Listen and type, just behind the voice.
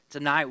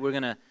Tonight we're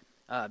going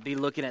to be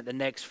looking at the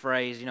next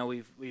phrase. You know,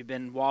 we've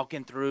been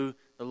walking through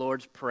the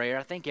Lord's Prayer.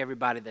 I think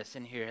everybody that's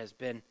in here has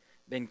been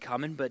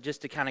coming, but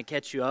just to kind of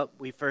catch you up,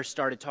 we first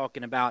started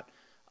talking about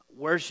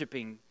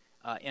worshiping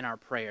in our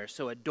prayer,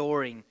 so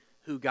adoring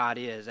who God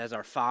is as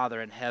our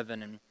Father in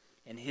heaven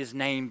and His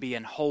name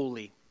being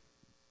holy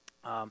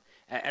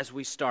as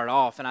we start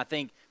off. And I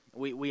think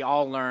we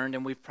all learned,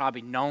 and we've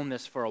probably known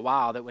this for a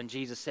while, that when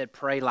Jesus said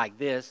pray like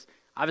this,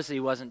 obviously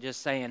He wasn't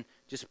just saying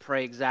just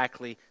pray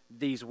exactly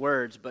these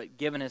words, but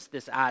giving us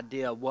this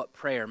idea of what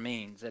prayer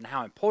means and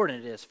how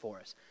important it is for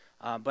us.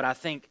 But I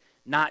think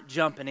not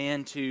jumping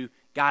into,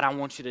 God, I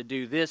want you to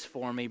do this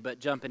for me, but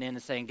jumping in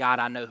and saying, God,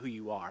 I know who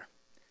you are.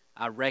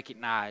 I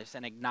recognize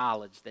and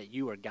acknowledge that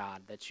you are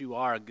God, that you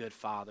are a good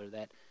Father,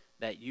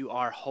 that you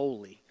are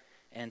holy.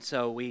 And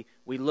so we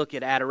look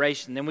at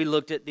adoration. Then we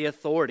looked at the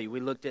authority. We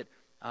looked at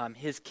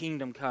His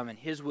kingdom come and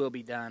His will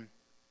be done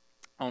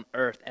on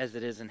earth as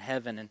it is in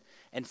heaven,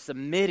 and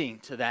submitting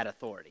to that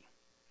authority.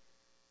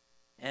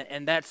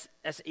 And that's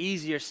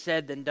easier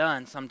said than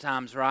done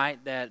sometimes,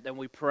 right? That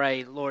we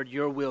pray, Lord,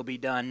 your will be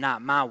done,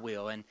 not my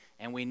will.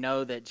 And we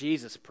know that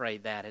Jesus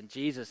prayed that. And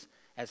Jesus,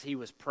 as He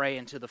was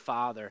praying to the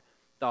Father,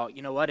 thought,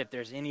 you know what, if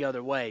there's any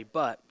other way,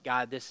 but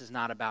God, this is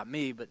not about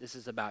me, but this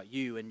is about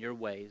you and your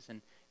ways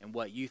and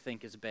what you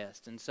think is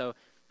best. And so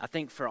I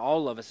think for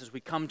all of us, as we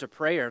come to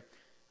prayer,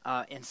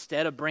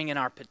 instead of bringing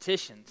our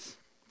petitions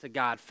to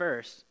God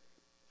first,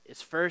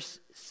 is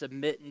first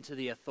submitting to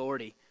the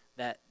authority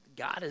that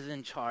God is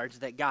in charge,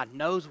 that God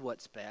knows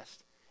what's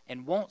best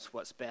and wants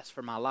what's best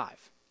for my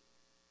life.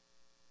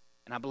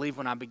 And I believe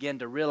when I begin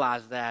to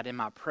realize that in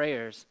my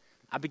prayers,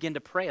 I begin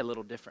to pray a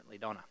little differently,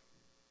 don't I?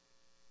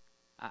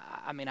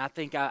 I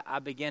think I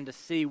begin to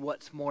see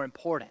what's more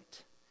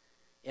important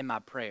in my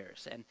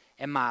prayers.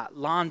 And my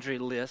laundry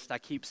list, I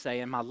keep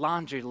saying, my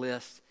laundry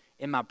list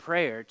in my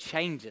prayer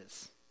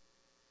changes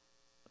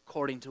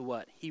according to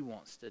what He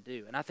wants to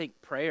do. And I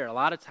think prayer a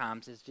lot of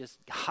times is just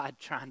God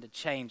trying to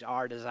change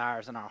our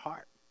desires in our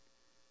heart.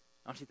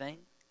 Don't you think?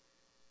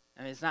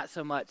 I mean, it's not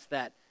so much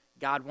that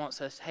God wants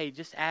us, hey,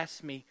 just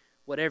ask me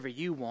whatever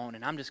you want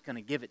and I'm just going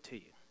to give it to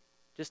you.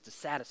 Just to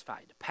satisfy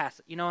you, to pass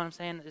it. You know what I'm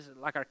saying? It's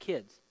like our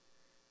kids.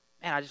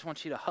 Man, I just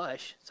want you to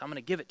hush, so I'm going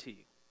to give it to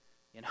you.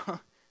 You know?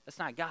 That's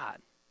not God.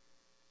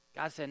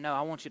 God said, no,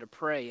 I want you to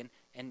pray,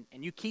 and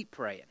you keep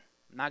praying.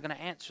 I'm not going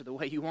to answer the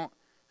way you want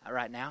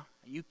right now.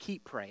 You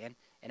keep praying,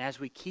 and as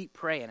we keep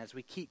praying, as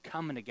we keep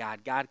coming to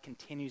God, God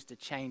continues to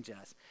change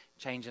us,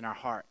 changing our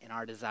heart and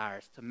our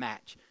desires to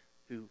match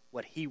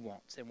what He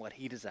wants and what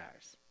He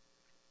desires.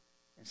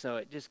 And so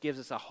it just gives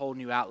us a whole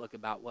new outlook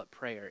about what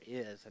prayer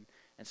is.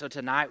 And so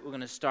tonight we're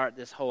going to start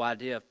this whole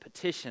idea of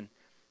petition.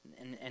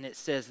 And it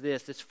says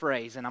this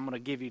phrase, and I'm going to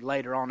give you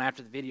later on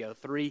after the video,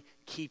 3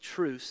 key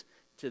truths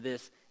to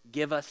this: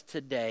 give us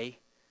today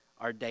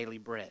our daily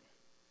bread.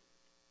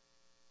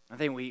 I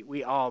think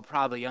we all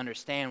probably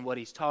understand what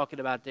he's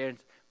talking about there,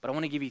 but I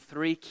want to give you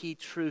 3 key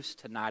truths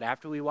tonight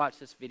after we watch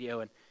this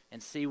video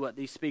and see what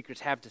these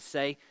speakers have to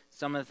say.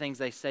 Some of the things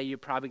they say you're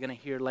probably going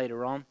to hear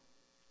later on,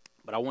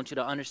 but I want you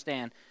to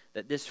understand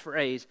that this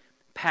phrase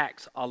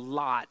packs a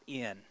lot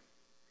in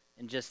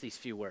just these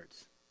few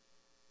words.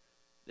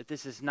 That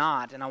this is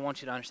not, and I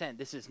want you to understand,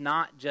 this is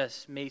not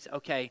just me,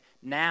 okay,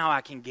 now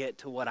I can get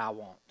to what I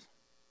want.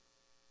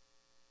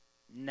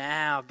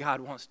 Now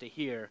God wants to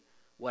hear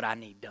what I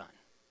need done.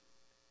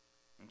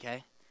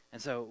 Okay?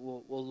 And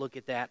so we'll look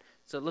at that.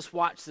 So let's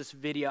watch this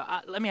video.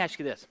 Let me ask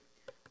you this.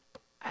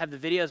 Have the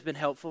videos been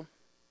helpful?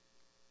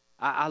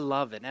 I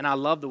love it, and I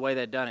love the way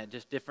they've done it,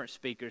 just different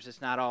speakers.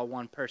 It's not all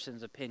one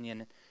person's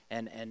opinion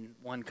and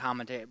one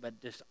commentator, but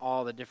just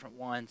all the different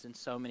ones and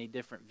so many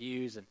different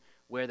views and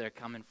where they're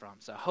coming from.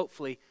 So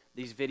hopefully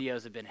these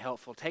videos have been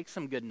helpful. Take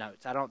some good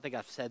notes. I don't think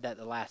I've said that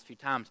the last few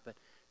times, but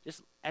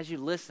just as you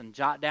listen,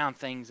 jot down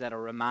things that will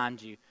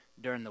remind you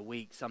during the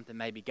week, something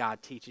maybe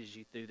God teaches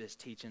you through this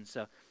teaching.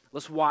 So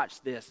let's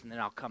watch this, and then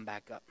I'll come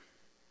back up.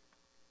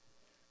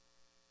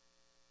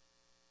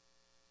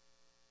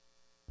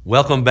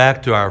 Welcome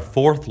back to our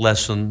 4th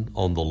lesson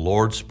on the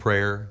Lord's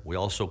Prayer. We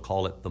also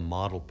call it the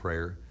model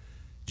prayer.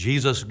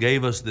 Jesus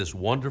gave us this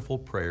wonderful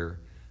prayer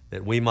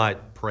that we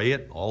might pray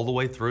it all the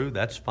way through.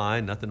 That's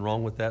fine, nothing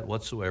wrong with that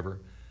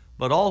whatsoever.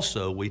 But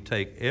also we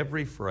take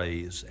every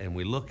phrase and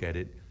we look at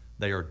it.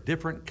 They are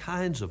different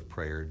kinds of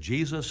prayer.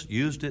 Jesus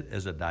used it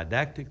as a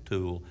didactic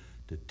tool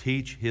to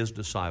teach His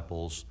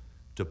disciples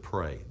to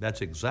pray.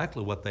 That's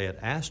exactly what they had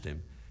asked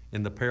Him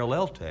in the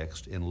parallel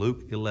text in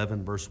Luke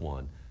 11, verse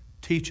 1.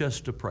 Teach us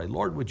to pray.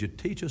 Lord, would you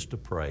teach us to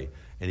pray?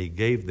 And He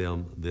gave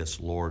them this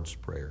Lord's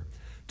Prayer.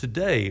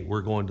 Today,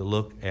 we're going to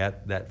look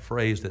at that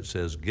phrase that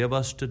says, give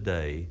us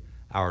today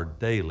our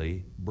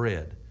daily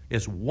bread.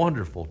 It's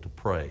wonderful to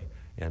pray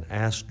and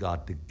ask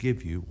God to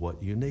give you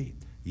what you need.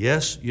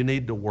 Yes, you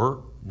need to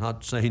work. I'm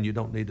not saying you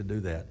don't need to do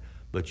that,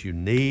 but you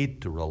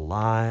need to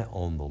rely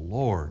on the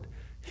Lord.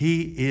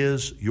 He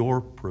is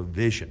your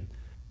provision.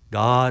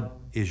 God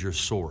is your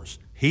source.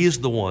 He's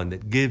the one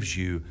that gives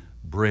you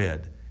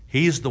bread.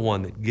 He's the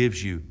one that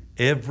gives you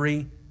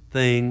every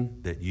thing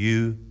that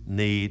you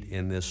need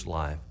in this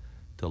life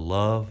to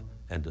love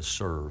and to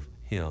serve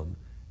Him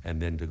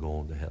and then to go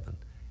on to heaven.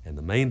 And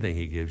the main thing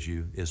He gives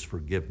you is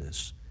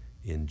forgiveness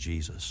in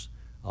Jesus.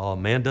 Oh,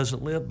 man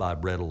doesn't live by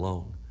bread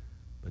alone,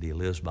 but he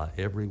lives by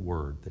every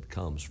word that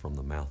comes from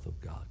the mouth of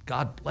God.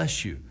 God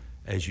bless you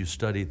as you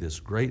study this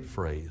great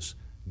phrase,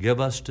 give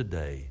us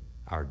today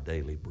our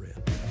daily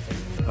bread.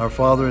 Our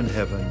Father in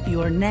heaven,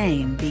 your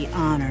name be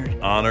honored.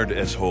 Honored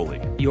as holy.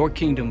 Your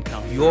kingdom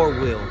come. Your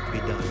will be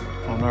done.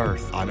 On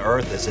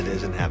earth as it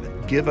is in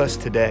heaven. Give us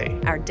today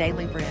our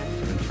daily bread.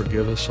 And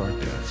forgive us our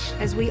debts,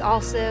 as we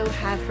also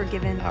have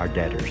forgiven our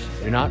debtors.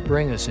 Do not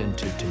bring us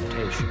into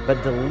temptation,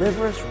 but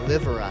deliver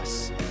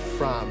us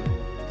from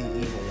the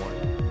evil one.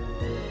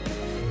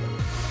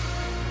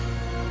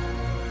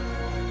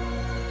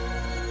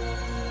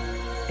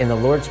 In the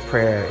Lord's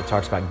Prayer, it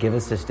talks about give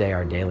us this day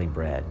our daily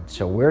bread.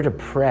 So we're to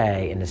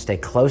pray and to stay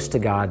close to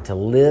God, to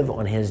live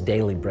on His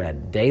daily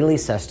bread, daily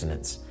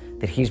sustenance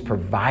that He's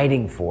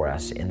providing for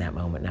us in that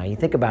moment. Now you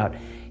think about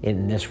it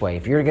in this way.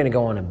 If you're going to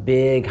go on a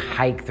big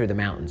hike through the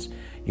mountains,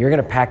 you're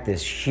going to pack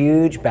this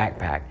huge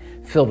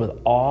backpack filled with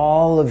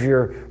all of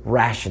your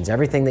rations,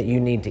 everything that you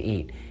need to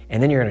eat.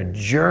 And then you're going to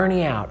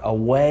journey out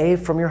away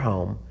from your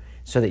home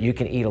so that you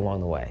can eat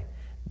along the way.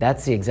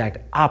 That's the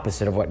exact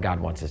opposite of what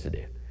God wants us to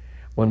do.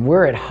 When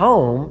we're at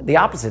home, the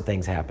opposite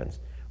things happens.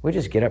 We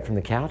just get up from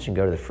the couch and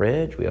go to the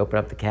fridge. We open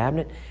up the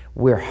cabinet.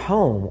 We're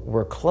home.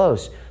 We're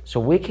close. So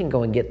we can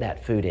go and get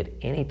that food at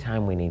any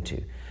time we need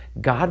to.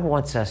 God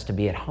wants us to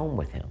be at home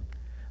with Him,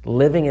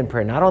 living in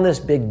prayer, not on this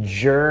big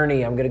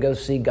journey. I'm going to go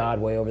see God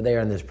way over there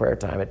in this prayer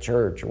time at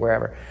church or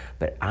wherever.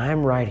 But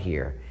I'm right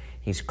here.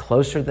 He's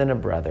closer than a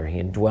brother.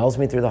 He indwells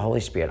me through the Holy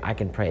Spirit. I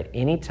can pray at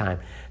any time.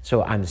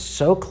 So I'm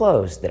so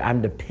close that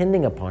I'm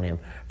depending upon Him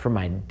for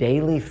my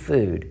daily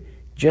food,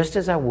 just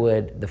as I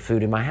would the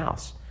food in my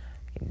house.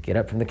 I can get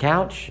up from the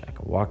couch. I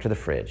can walk to the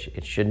fridge.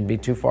 It shouldn't be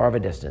too far of a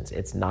distance.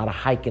 It's not a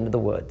hike into the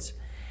woods.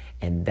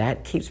 And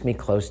that keeps me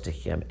close to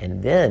Him.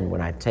 And then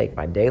when I take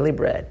my daily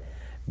bread,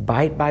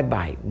 bite by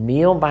bite,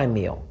 meal by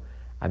meal,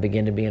 I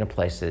begin to be in a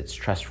place that it's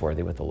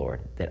trustworthy with the Lord,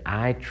 that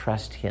I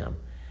trust Him,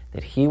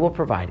 that He will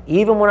provide.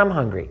 Even when I'm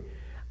hungry,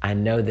 I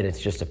know that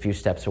it's just a few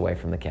steps away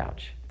from the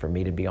couch for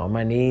me to be on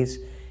my knees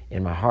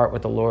in my heart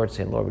with the Lord,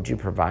 saying, Lord, would you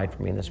provide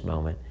for me in this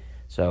moment?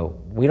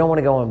 So we don't want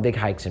to go on big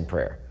hikes in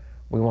prayer.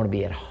 We want to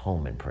be at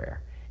home in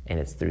prayer. And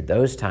it's through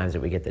those times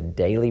that we get the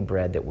daily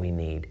bread that we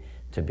need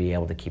to be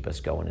able to keep us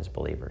going as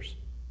believers.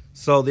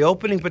 So the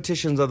opening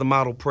petitions of the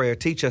model prayer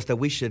teach us that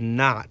we should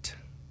not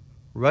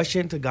rush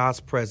into God's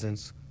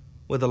presence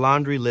with a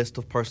laundry list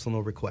of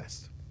personal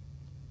requests.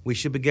 We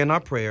should begin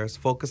our prayers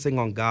focusing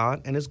on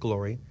God and His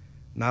glory,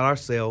 not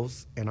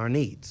ourselves and our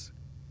needs.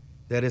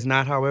 That is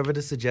not, however,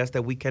 to suggest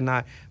that we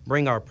cannot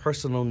bring our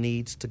personal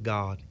needs to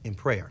God in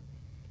prayer.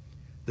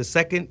 The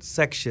second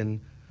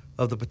section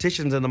of the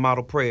petitions in the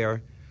model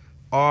prayer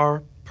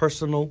are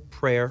personal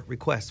prayer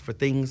requests for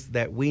things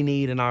that we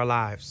need in our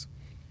lives.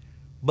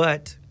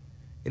 But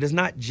it is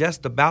not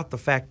just about the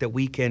fact that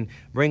we can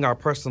bring our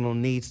personal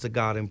needs to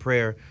God in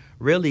prayer.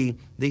 Really,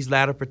 these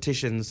latter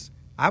petitions,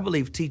 I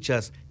believe, teach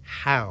us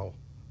how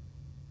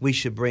we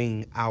should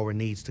bring our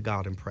needs to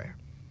God in prayer.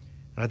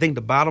 And I think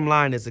the bottom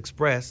line is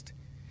expressed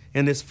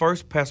in this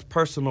first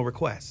personal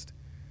request.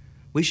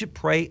 We should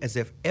pray as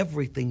if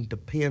everything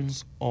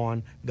depends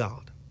on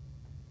God.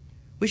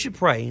 We should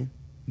pray,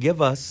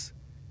 give us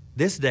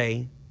this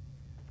day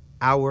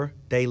our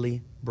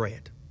daily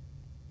bread.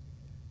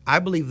 I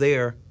believe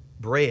their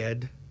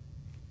bread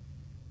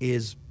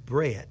is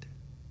bread.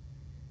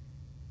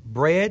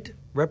 Bread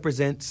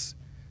represents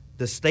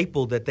the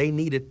staple that they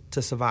needed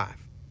to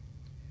survive.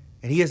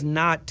 And He is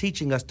not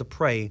teaching us to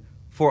pray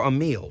for a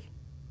meal,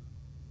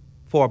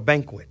 for a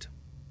banquet,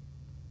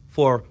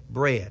 for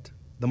bread,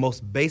 the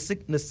most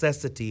basic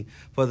necessity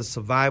for the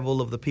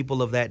survival of the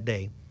people of that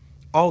day.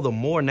 All the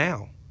more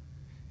now.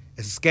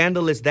 As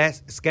scandalous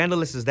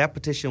as that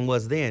petition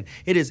was then,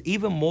 it is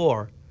even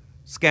more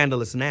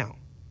scandalous now,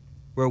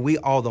 where we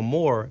all the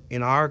more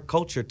in our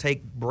culture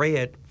take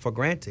bread for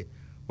granted,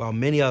 while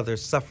many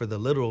others suffer the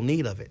literal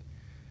need of it.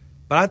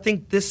 But I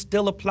think this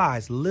still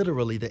applies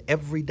literally to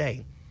every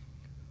day.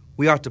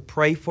 We are to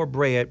pray for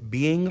bread,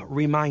 being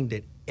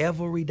reminded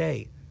every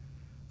day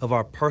of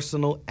our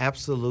personal,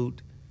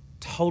 absolute,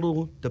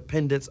 total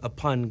dependence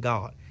upon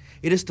God.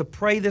 It is to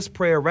pray this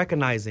prayer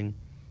recognizing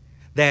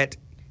that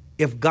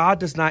if God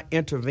does not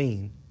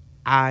intervene,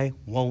 I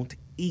won't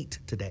eat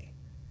today.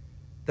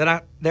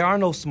 There are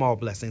no small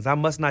blessings. I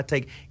must not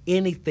take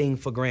anything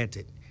for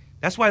granted.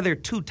 That's why there are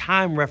two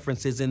time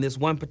references in this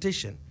one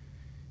petition.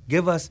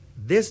 Give us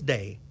this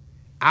day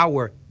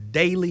our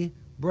daily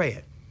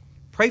bread.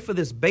 Pray for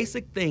this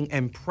basic thing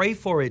and pray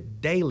for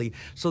it daily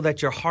so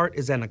that your heart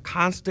is in a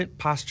constant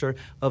posture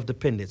of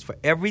dependence for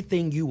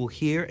everything you will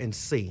hear and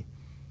see.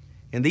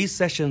 In these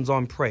sessions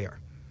on prayer,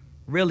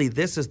 really,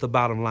 this is the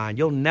bottom line.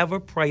 You'll never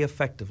pray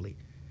effectively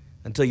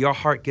until your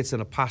heart gets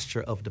in a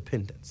posture of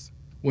dependence.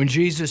 When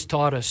Jesus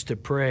taught us to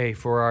pray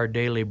for our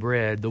daily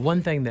bread, the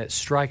one thing that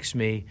strikes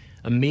me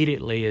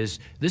immediately is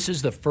this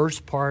is the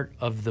first part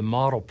of the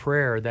model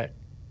prayer that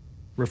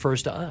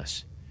refers to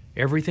us.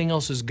 Everything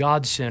else is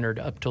God-centered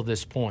up till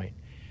this point.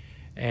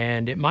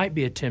 And it might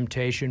be a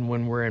temptation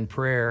when we're in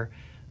prayer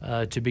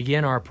to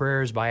begin our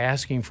prayers by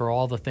asking for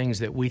all the things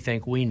that we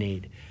think we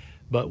need.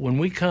 But when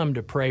we come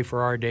to pray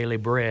for our daily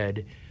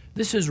bread,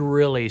 this is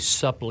really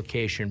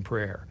supplication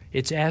prayer.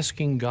 It's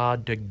asking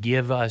God to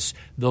give us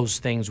those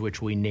things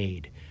which we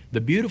need. The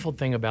beautiful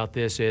thing about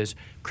this is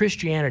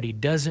Christianity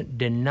doesn't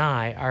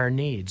deny our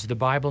needs. The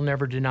Bible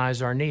never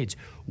denies our needs.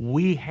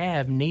 We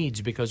have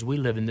needs because we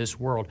live in this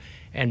world.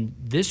 And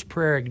this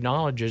prayer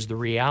acknowledges the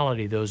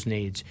reality of those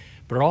needs,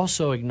 but it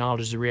also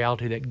acknowledges the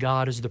reality that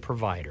God is the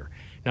provider.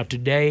 Now,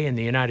 today in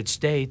the United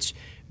States,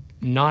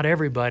 not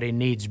everybody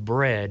needs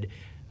bread,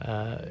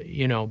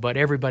 but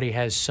everybody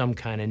has some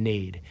kind of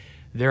need.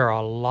 There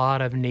are a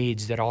lot of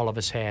needs that all of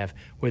us have,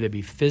 whether it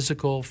be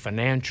physical,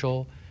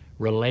 financial,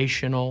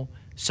 relational,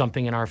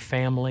 something in our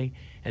family.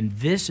 And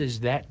this is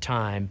that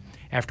time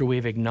after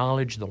we've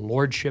acknowledged the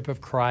lordship of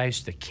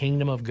Christ, the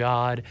kingdom of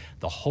God,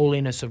 the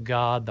holiness of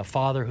God, the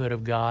fatherhood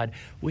of God.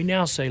 We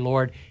now say,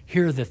 Lord,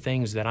 here are the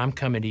things that I'm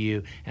coming to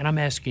you and I'm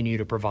asking you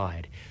to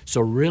provide. So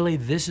really,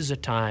 this is a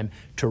time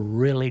to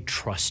really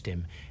trust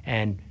Him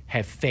and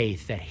have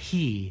faith that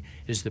He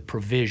is the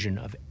provision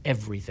of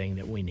everything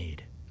that we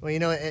need. Well,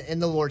 in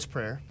the Lord's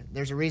Prayer,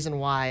 there's a reason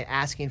why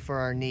asking for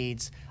our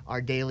needs, our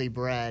daily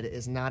bread,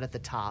 is not at the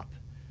top.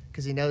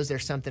 Because He knows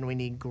there's something we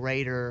need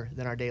greater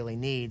than our daily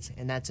needs,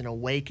 and that's an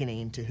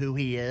awakening to who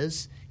He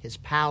is, His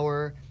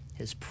power,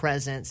 His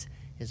presence,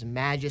 His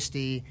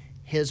majesty,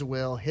 His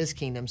will, His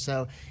kingdom.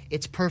 So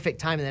it's perfect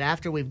timing that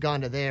after we've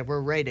gone to there,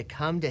 we're ready to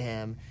come to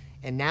Him,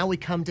 and now we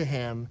come to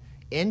Him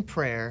in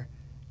prayer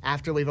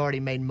after we've already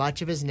made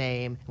much of His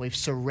name, we've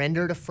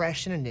surrendered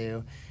afresh and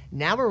anew.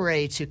 Now we're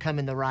ready to come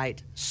in the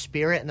right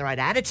spirit and the right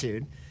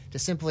attitude to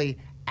simply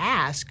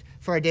ask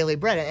for our daily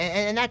bread.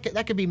 And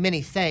that could be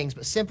many things,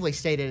 but simply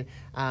stated,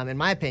 in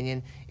my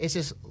opinion, it's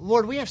just,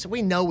 Lord,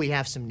 we know we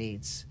have some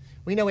needs.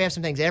 We know we have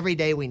some things every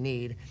day we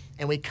need,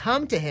 and we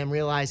come to Him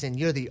realizing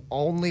You're the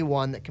only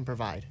one that can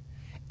provide.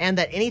 And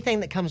that anything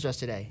that comes to us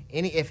today,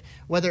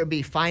 whether it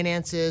be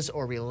finances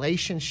or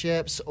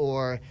relationships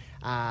or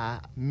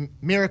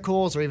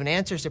miracles or even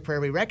answers to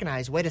prayer, we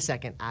recognize, wait a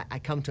second, I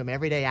come to Him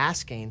every day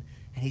asking,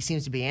 and He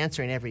seems to be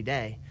answering every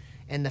day.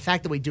 And the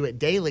fact that we do it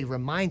daily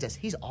reminds us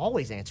He's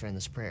always answering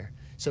this prayer.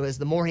 So as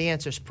the more He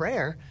answers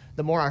prayer,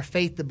 the more our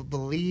faith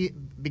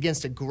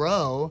begins to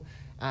grow,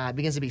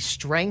 begins to be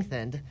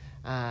strengthened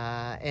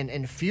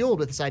and fueled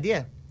with this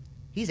idea.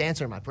 He's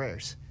answering my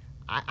prayers.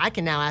 I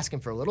can now ask Him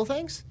for little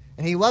things,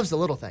 and He loves the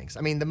little things.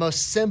 I mean, the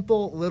most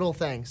simple little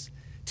things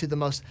to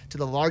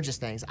the largest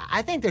things.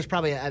 I think there's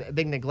probably a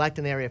big neglect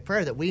in the area of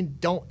prayer that we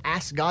don't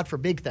ask God for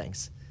big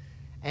things.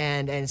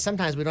 And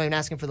sometimes we don't even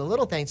ask Him for the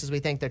little things because we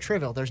think they're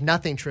trivial. There's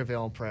nothing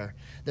trivial in prayer.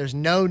 There's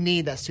no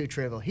need that's too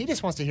trivial. He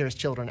just wants to hear His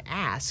children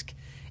ask.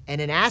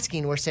 And in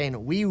asking, we're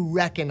saying we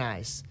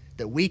recognize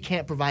that we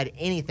can't provide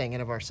anything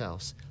in of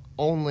ourselves.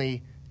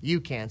 Only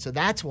You can. So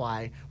that's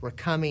why we're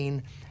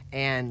coming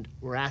and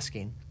we're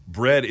asking.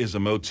 Bread is a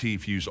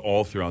motif used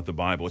all throughout the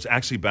Bible. It's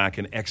actually back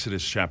in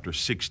Exodus chapter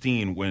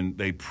 16 when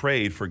they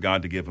prayed for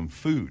God to give them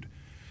food.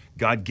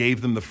 God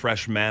gave them the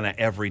fresh manna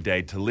every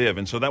day to live.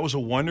 And so that was a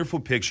wonderful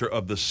picture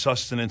of the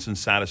sustenance and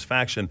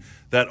satisfaction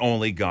that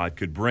only God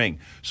could bring.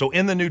 So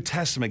in the New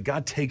Testament,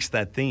 God takes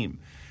that theme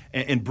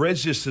and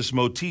bread's just this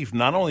motif,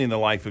 not only in the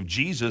life of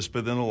Jesus, but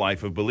in the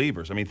life of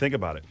believers. I mean, think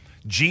about it.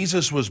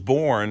 Jesus was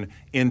born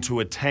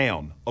into a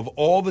town. Of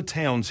all the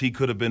towns He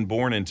could have been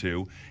born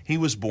into, He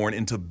was born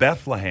into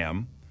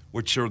Bethlehem,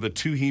 which are the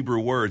two Hebrew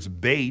words,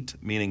 Beit,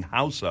 meaning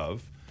house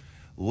of,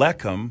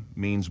 Lechem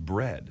means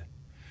bread.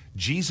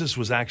 Jesus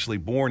was actually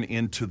born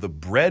into the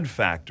bread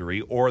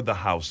factory or the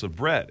house of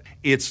bread.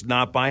 It's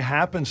not by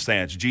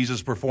happenstance.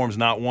 Jesus performs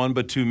not one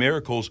but two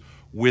miracles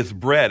with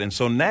bread. And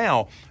so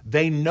now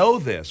they know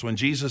this when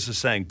Jesus is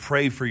saying,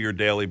 pray for your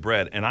daily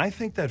bread. And I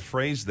think that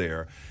phrase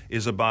there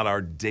is about our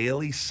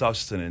daily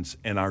sustenance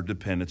and our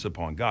dependence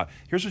upon God.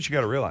 Here's what you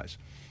got to realize.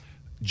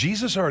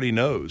 Jesus already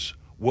knows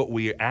what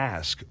we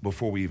ask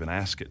before we even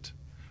ask it.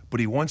 But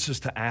He wants us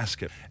to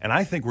ask it. And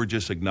I think we're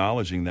just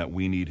acknowledging that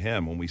we need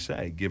Him when we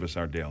say, give us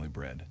our daily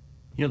bread.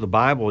 You know, the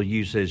Bible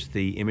uses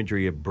the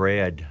imagery of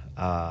bread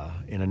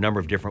in a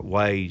number of different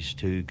ways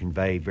to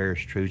convey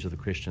various truths of the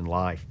Christian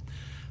life.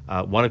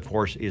 One, of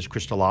course, is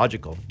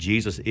Christological.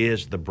 Jesus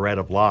is the bread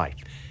of life,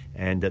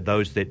 and that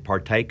those that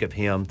partake of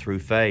Him through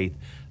faith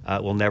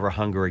will never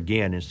hunger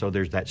again. And so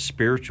there's that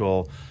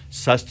spiritual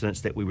sustenance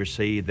that we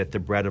receive that the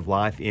bread of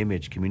life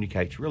image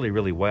communicates really,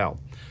 really well.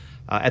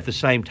 At the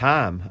same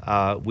time,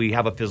 we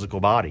have a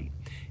physical body,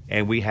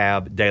 and we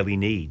have daily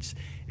needs.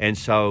 And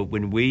so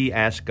when we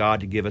ask God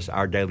to give us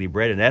our daily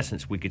bread, in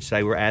essence, we could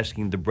say we're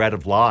asking the bread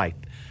of life,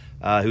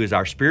 who is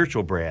our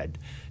spiritual bread,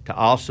 to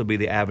also be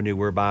the avenue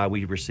whereby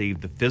we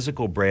receive the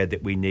physical bread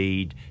that we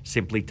need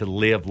simply to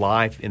live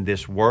life in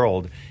this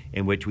world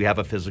in which we have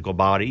a physical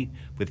body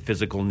with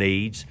physical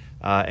needs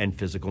and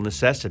physical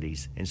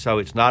necessities. And so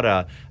it's not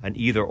an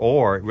either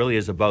or, it really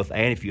is a both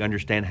and if you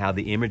understand how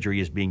the imagery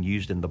is being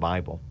used in the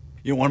Bible.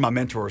 You know, one of my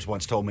mentors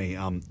once told me,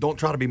 don't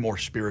try to be more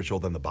spiritual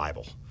than the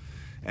Bible.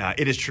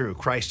 It is true.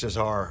 Christ is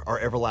our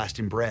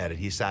everlasting bread, and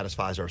he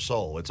satisfies our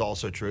soul. It's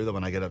also true that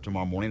when I get up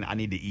tomorrow morning, I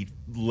need to eat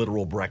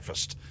literal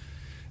breakfast.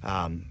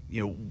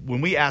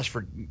 When we ask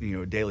for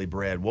daily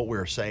bread, what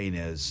we're saying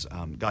is,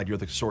 God, you're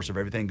the source of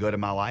everything good in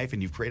my life,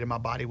 and you've created my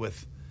body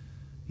with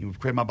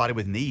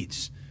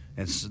needs.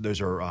 And so those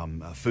are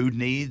food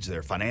needs,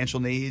 they're financial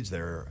needs,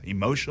 they're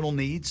emotional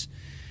needs.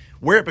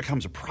 Where it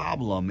becomes a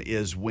problem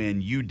is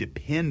when you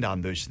depend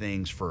on those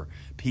things for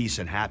peace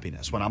and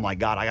happiness. When I'm like,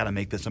 God, I got to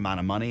make this amount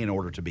of money in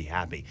order to be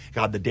happy.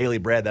 God, the daily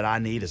bread that I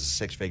need is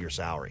a 6-figure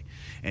salary.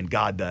 And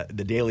God,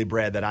 the daily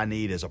bread that I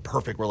need is a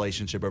perfect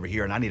relationship over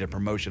here, and I need a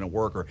promotion at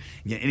work or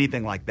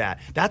anything like that.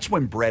 That's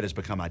when bread has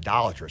become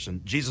idolatrous.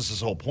 And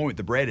Jesus' whole point with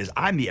the bread is,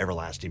 I'm the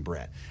everlasting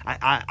bread.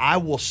 I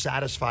will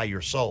satisfy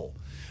your soul.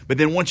 But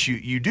then once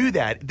you do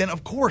that, then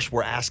of course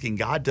we're asking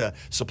God to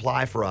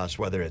supply for us,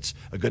 whether it's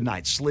a good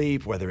night's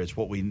sleep, whether it's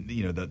what we,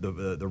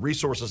 the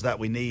resources that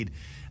we need.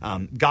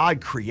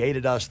 God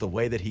created us the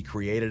way that he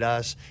created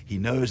us. He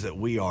knows that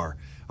we are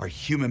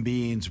human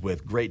beings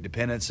with great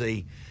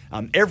dependency.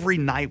 Every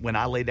night when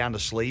I lay down to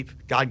sleep,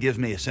 God gives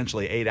me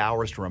essentially 8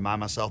 hours to remind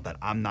myself that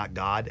I'm not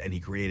God and he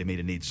created me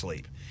to need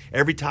sleep.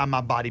 Every time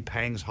my body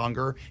pangs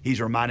hunger,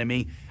 he's reminding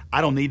me, I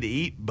don't need to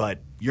eat, but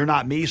you're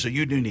not me, so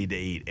you do need to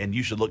eat, and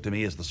you should look to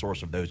me as the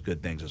source of those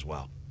good things as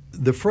well.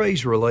 The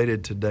phrase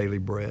related to daily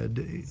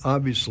bread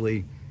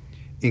obviously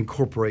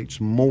incorporates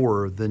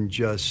more than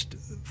just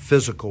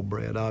physical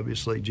bread.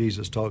 Obviously,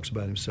 Jesus talks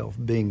about himself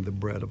being the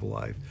bread of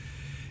life.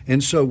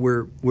 And so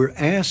we're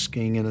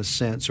asking, in a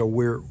sense, or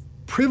we're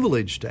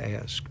privileged to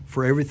ask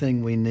for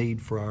everything we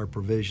need for our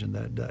provision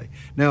that day.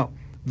 Now,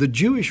 the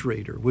Jewish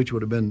reader, which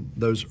would have been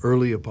those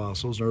early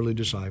apostles, early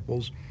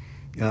disciples,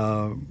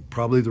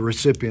 probably the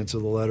recipients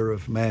of the letter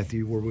of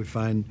Matthew, where we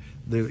find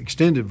the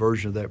extended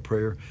version of that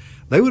prayer,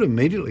 they would have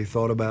immediately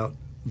thought about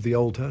the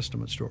Old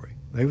Testament story.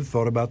 They would have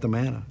thought about the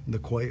manna, the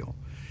quail.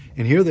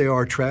 And here they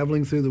are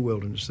traveling through the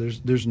wilderness.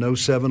 There's no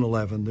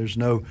 7-Eleven. There's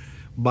no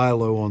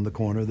Bilo on the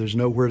corner. There's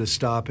nowhere to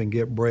stop and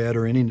get bread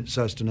or any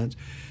sustenance.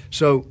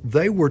 So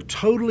they were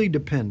totally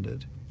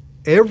dependent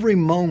every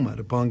moment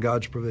upon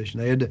God's provision.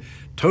 They had to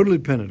totally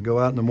dependent, go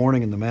out in the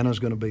morning and the manna's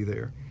going to be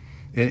there.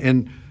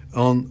 And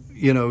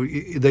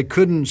they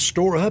couldn't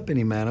store up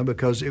any manna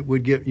because it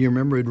would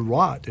it'd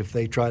rot if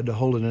they tried to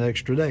hold it an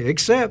extra day,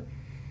 except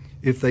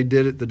if they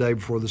did it the day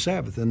before the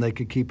Sabbath, then they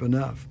could keep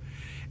enough.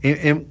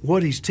 And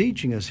what he's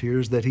teaching us here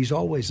is that he's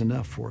always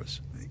enough for us.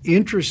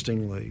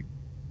 Interestingly,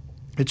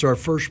 it's our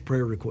first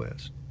prayer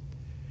request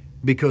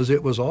because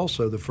it was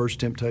also the first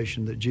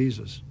temptation that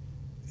Jesus,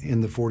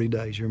 in the 40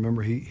 days, you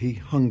remember, he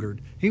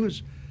hungered. He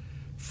was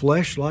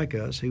flesh like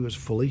us. He was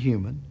fully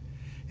human.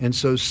 And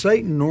so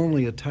Satan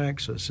normally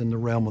attacks us in the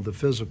realm of the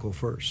physical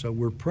first. So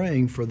we're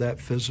praying for that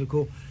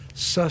physical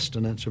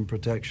sustenance and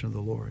protection of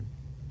the Lord.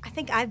 I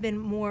think I've been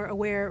more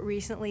aware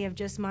recently of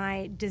just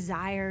my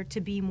desire to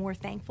be more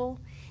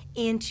thankful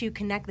and to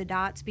connect the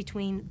dots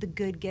between the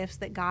good gifts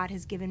that God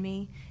has given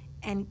me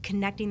and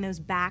connecting those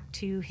back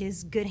to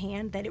his good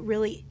hand, that it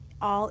really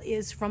all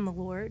is from the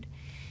Lord.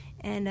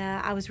 And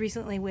I was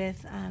recently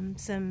with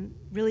some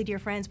really dear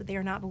friends, but they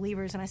are not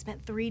believers, and I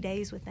spent 3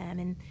 days with them,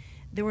 and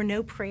there were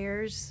no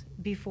prayers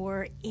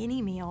before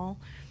any meal.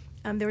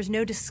 There was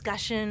no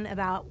discussion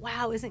about,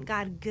 wow, isn't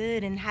God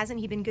good, and hasn't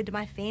he been good to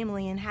my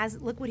family, and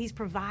look what he's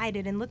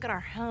provided, and look at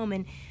our home.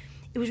 And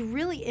it was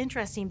really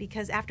interesting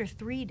because after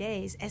 3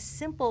 days, as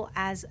simple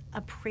as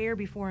a prayer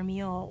before a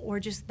meal or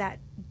just that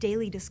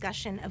daily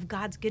discussion of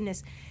God's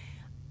goodness,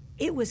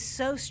 it was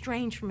so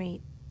strange for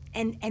me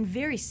and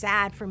very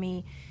sad for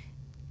me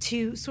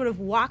to sort of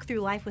walk through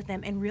life with them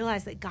and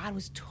realize that God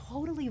was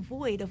totally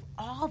void of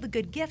all the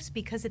good gifts,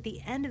 because at the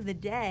end of the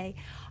day,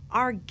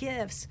 our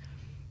gifts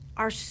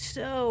are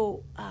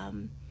so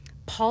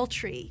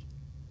paltry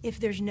if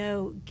there's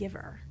no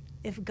giver,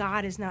 if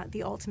God is not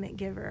the ultimate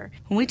giver.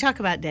 When we talk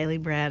about daily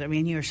bread, I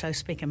mean, you are so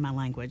speaking my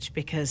language,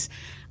 because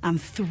I'm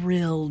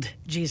thrilled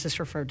Jesus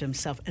referred to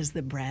himself as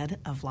the bread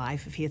of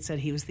life. If he had said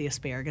he was the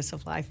asparagus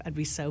of life, I'd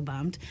be so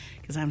bummed,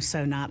 because I'm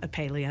so not a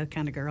paleo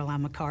kind of girl.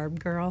 I'm a carb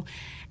girl.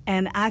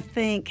 And I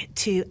think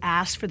to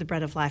ask for the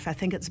bread of life, I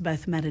think it's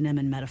both metonym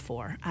and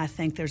metaphor. I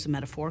think there's a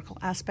metaphorical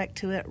aspect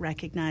to it,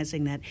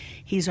 recognizing that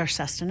he's our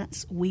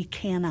sustenance. We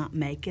cannot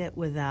make it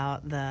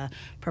without the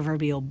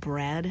proverbial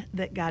bread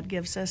that God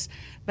gives us.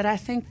 But I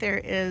think there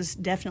is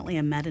definitely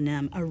a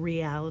metonym, a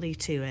reality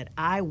to it.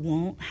 I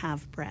won't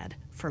have bread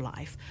for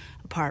life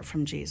apart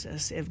from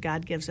Jesus. If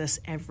God gives us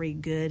every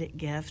good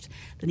gift,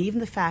 then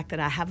even the fact that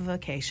I have a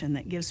vocation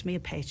that gives me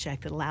a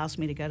paycheck that allows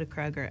me to go to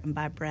Kroger and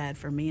buy bread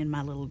for me and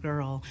my little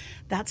girl,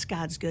 that's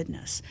God's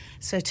goodness.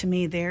 So to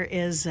me, there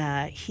is,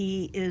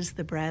 He is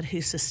the bread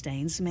who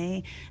sustains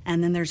me,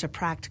 and then there's a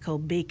practical,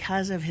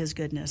 because of His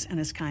goodness and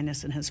His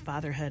kindness and His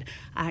fatherhood,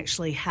 I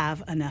actually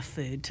have enough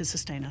food to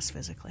sustain us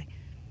physically.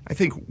 I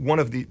think one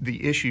of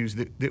the issues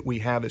that we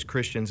have as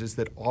Christians is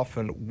that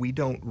often we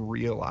don't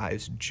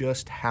realize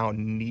just how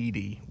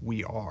needy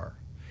we are.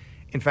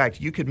 In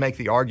fact, you could make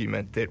the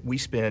argument that we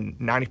spend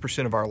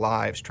 90% of our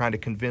lives trying to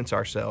convince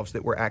ourselves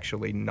that we're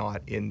actually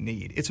not in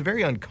need. It's a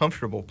very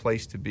uncomfortable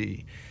place to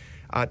be,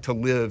 to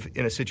live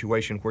in a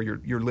situation where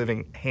you're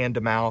living hand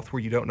to mouth,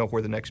 where you don't know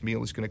where the next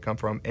meal is going to come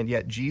from. And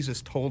yet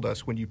Jesus told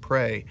us when you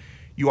pray,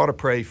 you ought to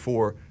pray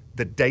for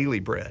the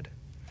daily bread.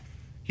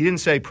 He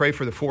didn't say pray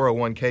for the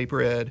 401k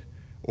bread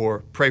or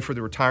pray for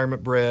the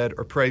retirement bread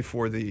or pray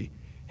for the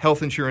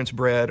health insurance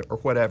bread or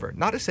whatever.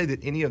 Not to say that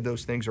any of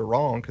those things are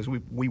wrong, because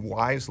we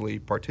wisely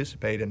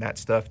participate in that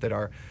stuff that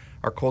our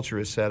culture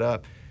has set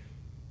up.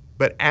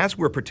 But as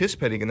we're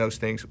participating in those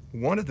things,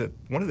 one of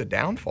the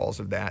downfalls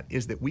of that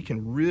is that we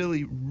can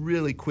really,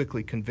 really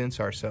quickly convince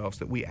ourselves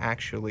that we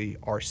actually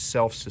are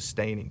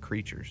self-sustaining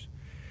creatures.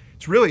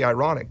 It's really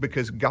ironic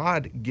because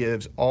God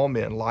gives all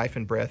men life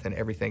and breath and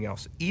everything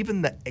else.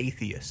 Even the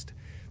atheist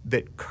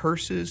that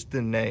curses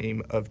the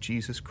name of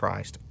Jesus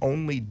Christ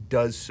only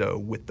does so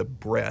with the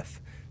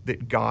breath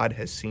that God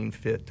has seen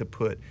fit to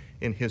put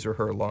in his or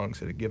her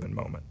lungs at a given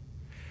moment.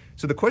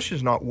 So the question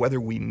is not whether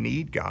we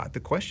need God. The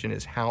question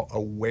is how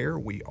aware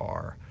we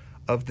are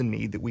of the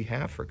need that we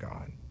have for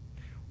God.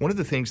 One of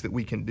the things that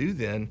we can do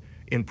then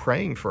in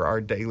praying for our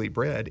daily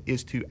bread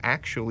is to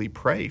actually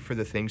pray for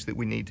the things that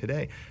we need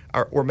today.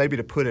 Or maybe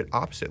to put it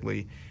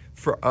oppositely,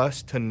 for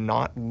us to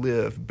not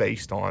live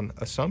based on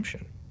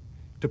assumption.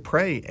 To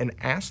pray and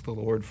ask the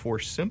Lord for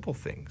simple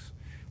things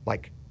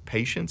like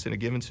patience in a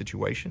given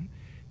situation.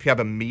 If you have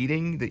a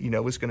meeting that you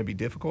know is going to be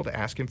difficult,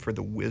 ask Him for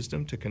the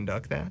wisdom to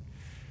conduct that.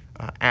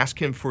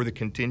 Ask Him for the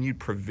continued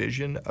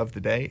provision of the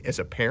day. As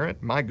a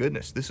parent, my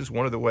goodness, this is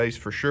one of the ways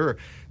for sure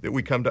that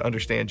we come to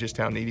understand just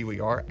how needy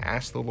we are.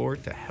 Ask the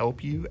Lord to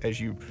help you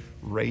as you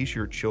raise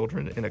your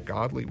children in a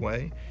godly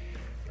way.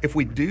 If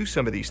we do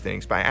some of these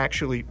things by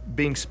actually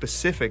being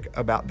specific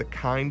about the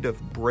kind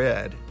of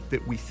bread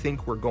that we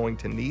think we're going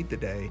to need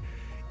today,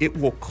 it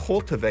will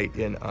cultivate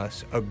in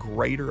us a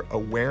greater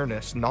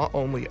awareness not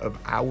only of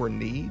our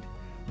need,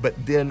 but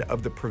then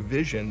of the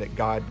provision that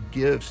God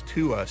gives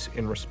to us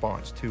in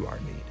response to our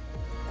need.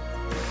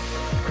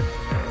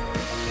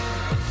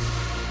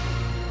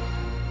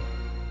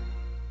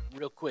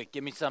 Real quick,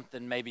 give me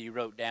something maybe you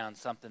wrote down,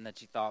 something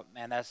that you thought,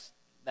 man,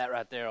 that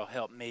right there will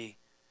help me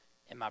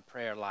in my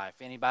prayer life.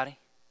 Anybody?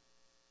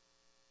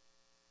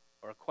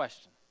 Or a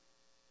question?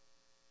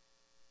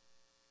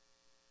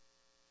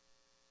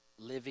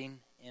 Living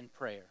in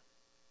prayer.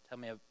 Tell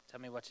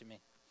me what you mean.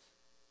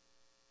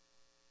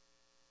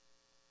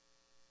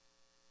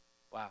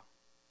 Wow.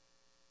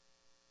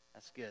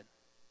 That's good.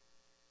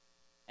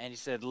 And he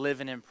said,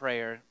 living in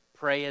prayer.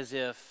 Pray as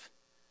if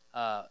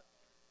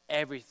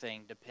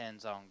everything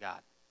depends on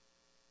God.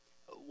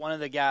 One of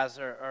the guys,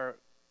 or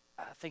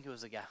I think it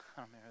was a guy, I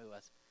don't remember who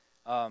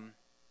it was,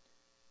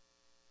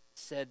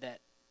 said that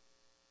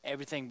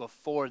everything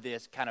before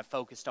this kind of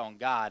focused on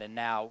God, and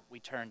now we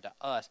turn to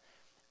us.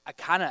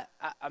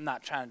 I'm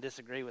not trying to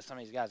disagree with some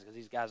of these guys, because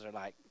these guys are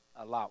like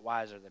a lot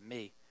wiser than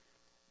me.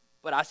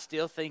 But I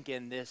still think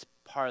in this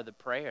part of the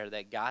prayer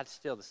that God's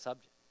still the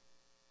subject.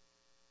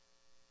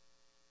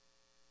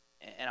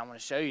 And I want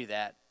to show you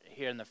that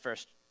here in the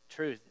first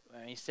truth.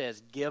 When he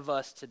says, give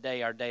us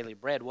today our daily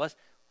bread.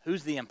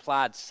 Who's the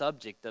implied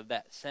subject of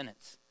that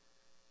sentence?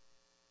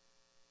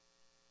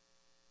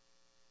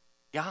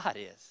 God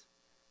is.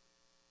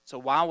 So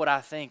why would I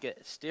think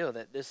still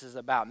that this is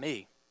about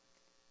me?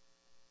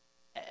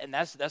 And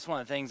that's one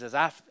of the things as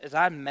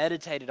I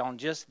meditated on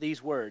just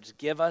these words,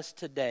 give us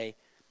today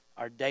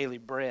our daily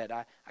bread,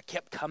 I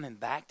kept coming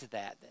back to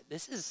that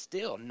this is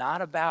still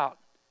not about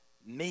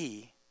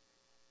me,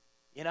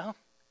 you know?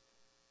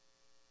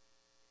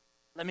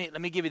 Let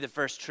me give you the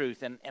first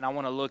truth, and I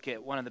want to look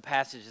at one of the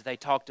passages they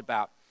talked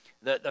about.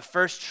 The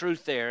first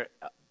truth there,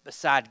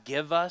 beside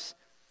give us,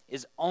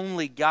 is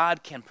only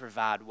God can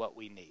provide what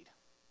we need.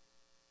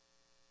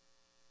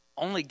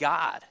 Only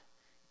God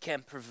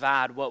can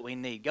provide what we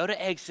need. Go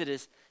to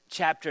Exodus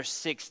chapter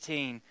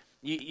 16.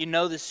 You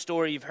know this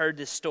story. You've heard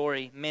this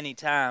story many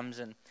times.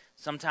 And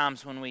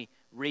sometimes when we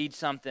read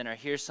something or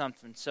hear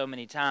something so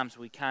many times,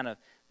 we kind of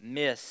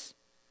miss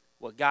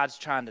what God's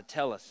trying to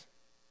tell us.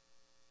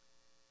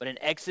 But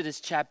in Exodus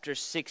chapter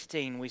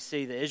 16, we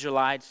see the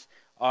Israelites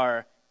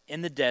are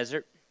in the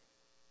desert.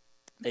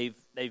 They've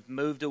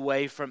moved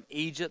away from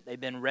Egypt.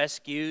 They've been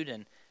rescued.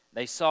 And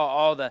they saw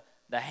all the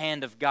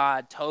hand of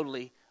God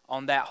totally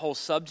on that whole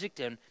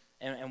subject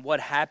and what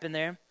happened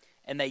there.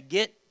 And they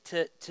get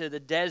to the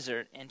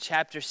desert in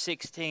chapter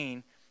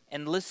 16,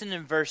 and listen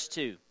in verse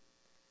 2.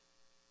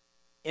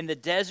 In the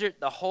desert,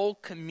 the whole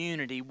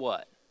community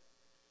what?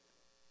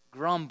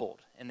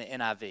 grumbled in the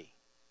NIV.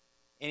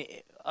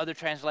 Any other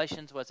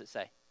translations, what's it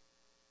say?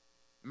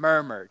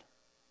 Murmured,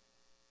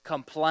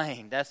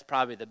 complained. That's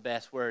probably the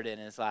best word in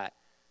it. It's like,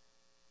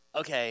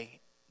 okay,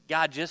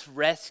 God just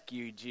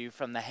rescued you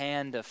from the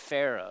hand of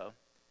Pharaoh,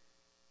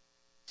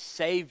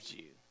 saved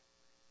you,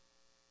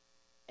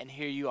 and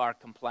here you are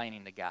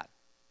complaining to God.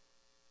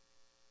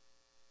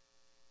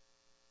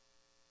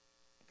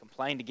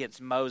 Complained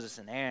against Moses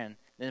and Aaron.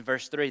 Then in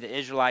verse 3, the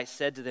Israelites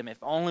said to them, if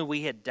only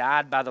we had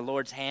died by the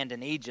Lord's hand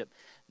in Egypt.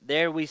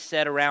 There we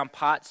sat around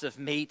pots of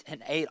meat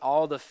and ate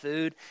all the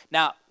food.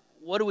 Now,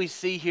 what do we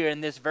see here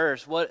in this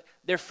verse?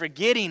 They're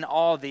forgetting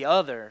all the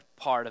other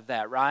part of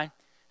that, right?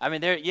 I mean,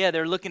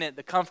 they're looking at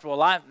the comfortable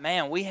life.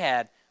 Man, we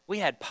had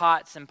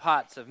pots and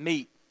pots of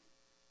meat.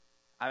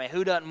 I mean,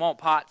 who doesn't want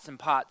pots and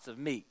pots of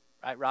meat,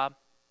 right, Rob?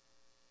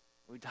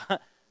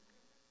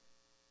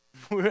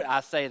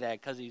 I say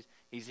that because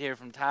he's here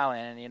from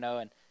Thailand,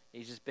 and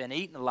he's just been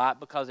eating a lot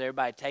because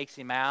everybody takes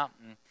him out,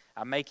 and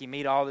I make him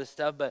eat all this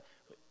stuff. But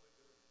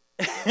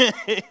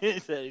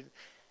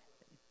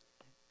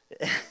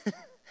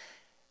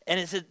and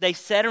it says they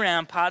sat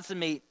around pots of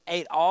meat,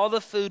 ate all the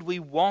food we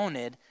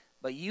wanted,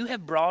 but you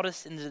have brought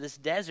us into this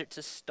desert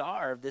to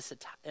starve this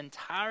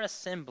entire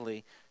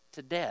assembly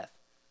to death.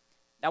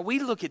 Now we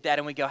look at that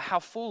and we go, how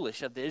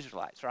foolish of the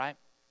Israelites, right?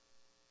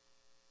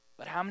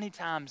 But how many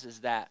times is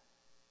that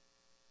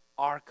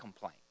our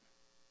complaint?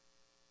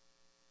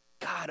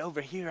 God, over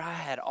here I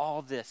had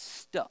all this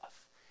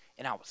stuff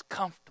and I was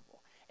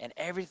comfortable and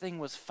everything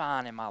was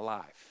fine in my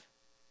life.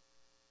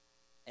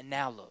 And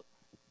now look,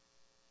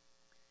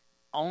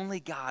 only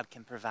God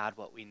can provide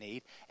what we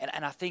need.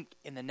 And I think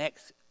in the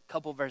next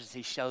couple verses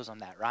he shows on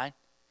that, right?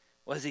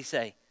 What does he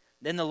say?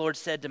 Then the Lord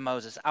said to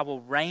Moses, I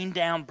will rain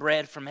down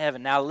bread from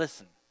heaven. Now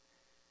listen,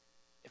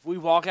 if we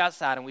walk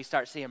outside and we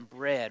start seeing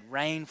bread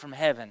rain from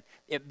heaven,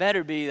 it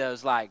better be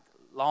those like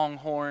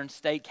Longhorn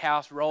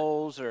Steakhouse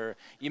rolls, or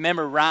you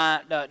remember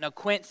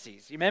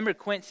Quincy's. You remember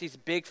Quincy's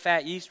big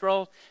fat yeast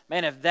rolls?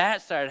 Man, if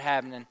that started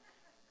happening,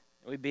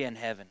 we'd be in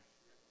heaven.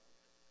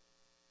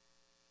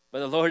 But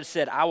the Lord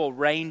said, I will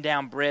rain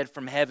down bread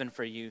from heaven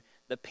for you.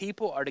 The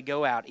people are to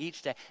go out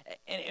each day.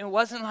 And it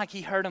wasn't like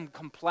he heard them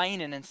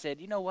complaining and said,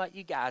 you know what,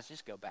 you guys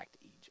just go back to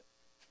Egypt.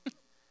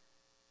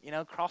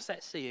 Cross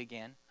that sea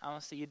again. I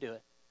want to see you do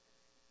it.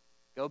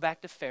 Go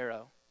back to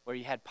Pharaoh where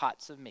you had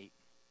pots of meat.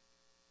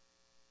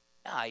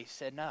 No, he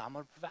said, no, I'm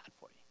going to provide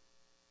for you.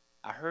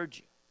 I heard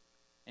you.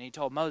 And he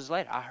told Moses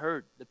later, I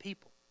heard the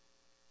people.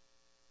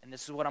 And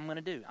this is what I'm going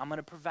to do. I'm going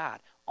to provide.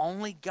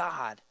 Only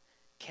God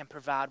can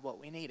provide what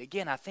we need.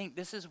 Again, I think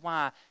this is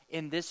why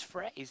in this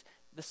phrase,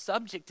 the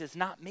subject is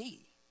not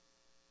me.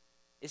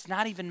 It's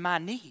not even my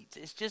needs.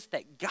 It's just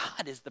that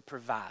God is the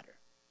provider.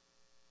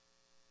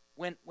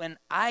 When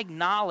I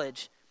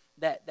acknowledge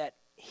that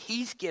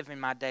he's giving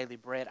my daily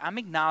bread, I'm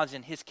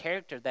acknowledging his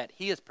character, that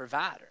he is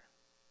provider.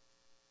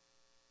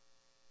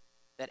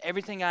 That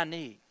everything I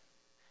need.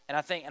 And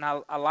I think, and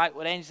I like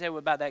what Andy said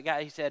about that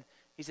guy. He said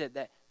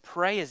that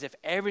pray as if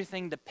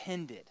everything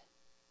depended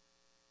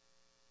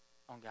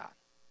on God.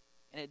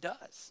 And it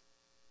does,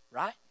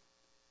 right?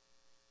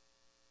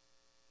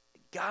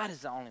 God is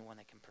the only one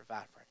that can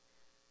provide for it.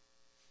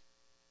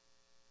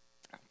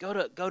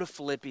 Go to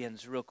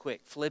Philippians real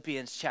quick.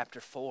 Philippians chapter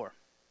 4.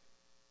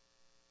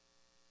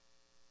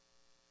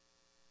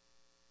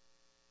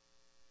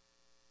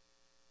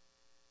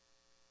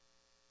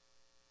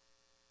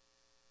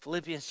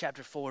 Philippians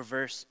chapter 4,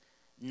 verse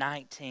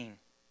 19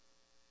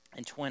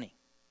 and 20.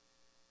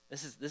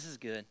 This is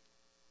good.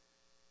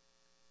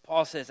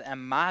 Paul says,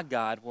 and my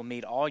God will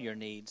meet all your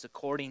needs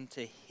according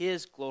to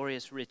his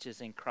glorious riches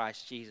in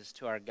Christ Jesus.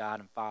 To our God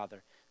and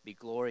Father be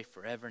glory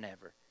forever and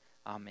ever.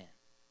 Amen.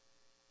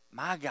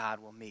 My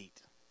God will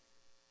meet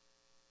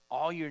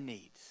all your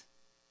needs.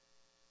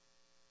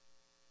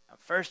 Now,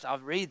 first, I'll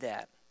read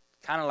that.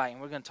 Kind of like,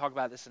 and we're going to talk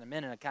about this in a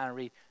minute, I kind of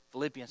read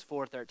Philippians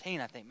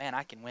 4:13. I think, man,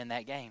 I can win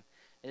that game.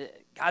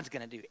 God's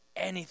going to do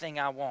anything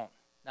I want.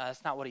 No,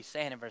 that's not what he's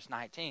saying in verse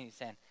 19. He's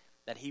saying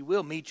that he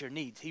will meet your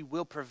needs. He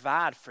will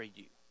provide for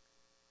you.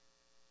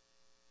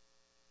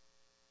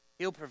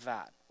 He'll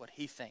provide what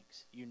he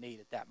thinks you need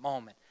at that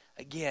moment.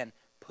 Again,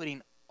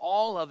 putting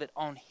all of it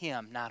on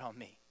him, not on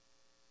me.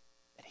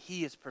 That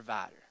he is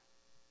provider.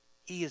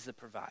 He is the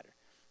provider.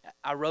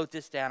 I wrote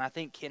this down. I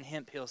think Ken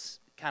Hemphill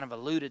kind of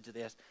alluded to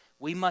this.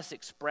 We must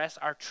express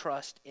our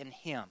trust in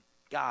him,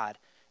 God,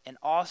 and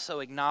also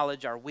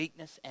acknowledge our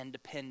weakness and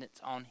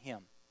dependence on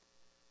him.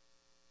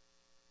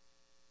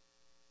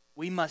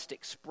 We must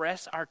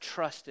express our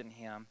trust in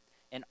him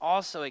and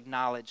also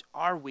acknowledge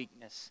our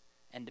weakness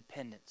and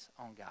dependence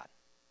on God.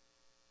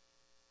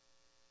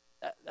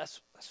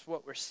 That's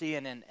what we're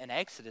seeing in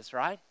Exodus,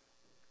 right?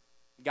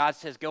 God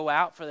says, go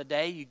out for the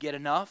day, you get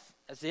enough,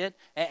 that's it.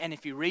 And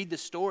if you read the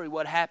story,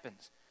 what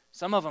happens?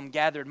 Some of them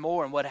gathered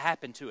more, and what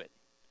happened to it?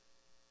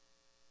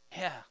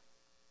 Yeah,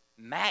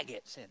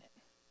 maggots in it.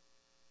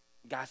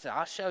 God said,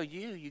 I'll show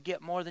you. You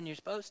get more than you're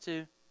supposed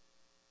to.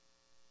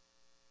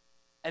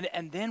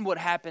 And then what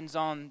happens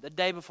on the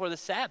day before the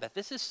Sabbath?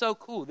 This is so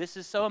cool. This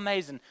is so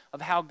amazing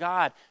of how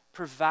God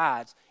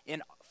provides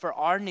for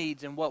our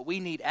needs and what we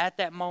need at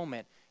that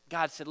moment.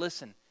 God said,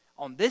 listen,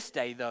 on this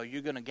day, though,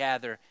 you're going to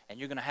gather and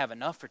you're going to have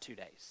enough for 2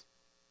 days.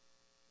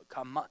 But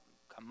come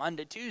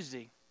Monday,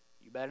 Tuesday,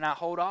 you better not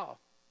hold off.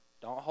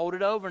 Don't hold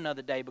it over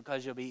another day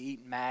because you'll be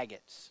eating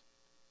maggots.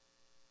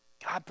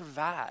 God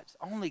provides.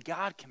 Only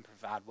God can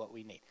provide what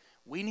we need.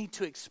 We need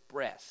to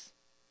express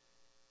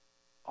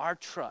our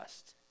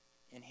trust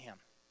in Him.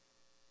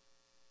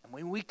 And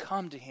when we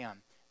come to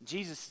Him,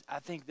 Jesus, I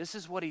think this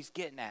is what He's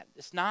getting at.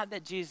 It's not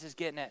that Jesus is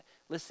getting at,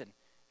 listen,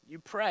 you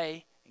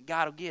pray and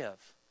God will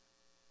give.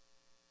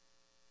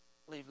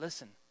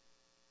 Listen,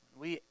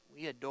 we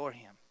adore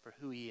Him for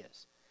who He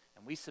is.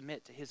 And we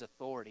submit to His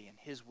authority and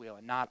His will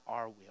and not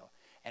our will.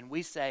 And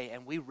we say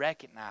and we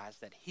recognize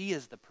that He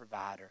is the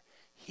provider.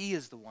 He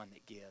is the one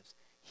that gives.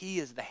 He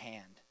is the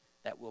hand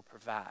that will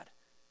provide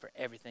for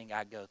everything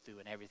I go through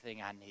and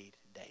everything I need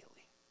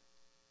daily.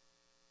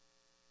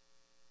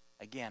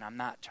 Again, I'm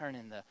not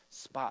turning the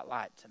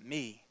spotlight to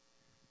me,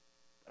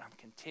 but I'm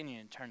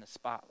continuing to turn the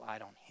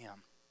spotlight on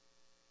Him,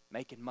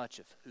 making much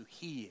of who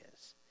He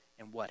is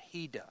and what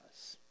He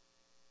does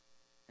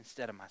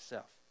instead of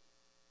myself.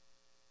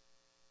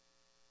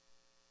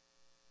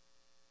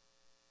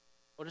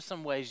 What are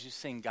some ways you've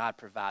seen God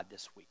provide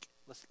this week?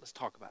 Let's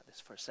talk about this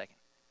for a second.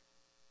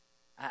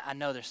 I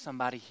know there's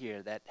somebody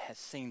here that has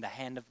seen the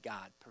hand of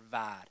God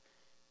provide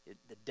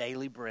the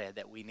daily bread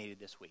that we needed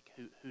this week.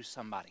 Who's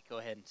somebody? Go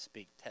ahead and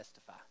speak,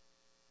 testify.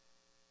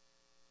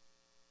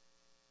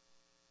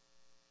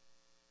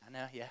 I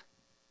know, yeah.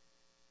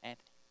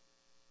 Anthony.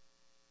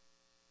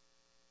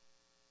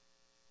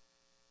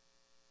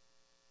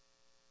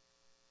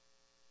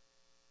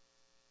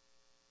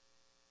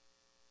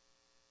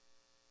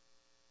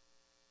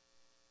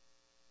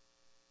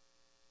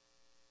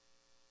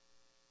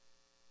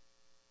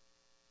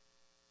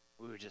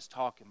 We were just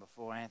talking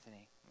before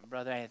Anthony, my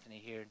brother Anthony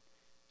here. He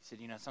said,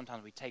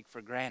 sometimes we take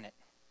for granted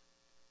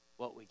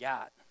what we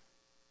got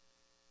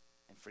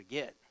and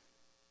forget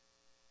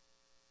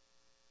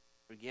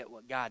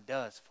what God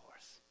does for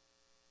us.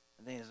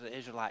 I think it's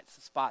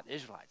the spot the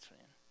Israelites were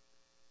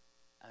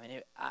in. I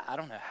mean, I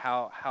don't know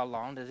how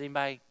long. Does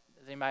anybody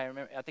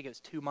remember? I think it was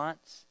 2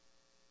 months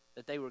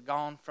that they were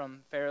gone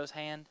from Pharaoh's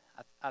hand.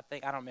 I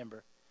don't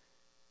remember.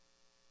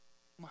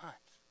 2 months.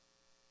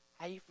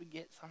 How you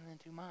forget something in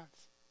 2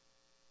 months?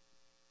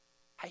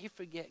 How you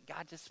forget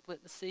God just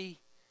split the sea?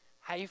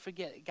 How you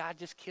forget God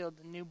just killed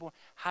the newborn?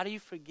 How do you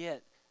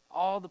forget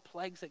all the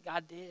plagues that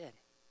God did?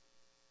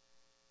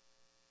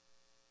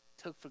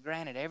 Took for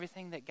granted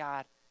everything that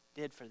God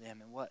did for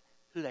them and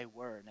who they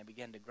were, and they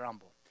began to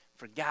grumble.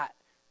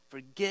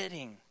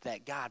 Forgetting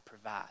that God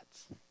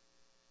provides.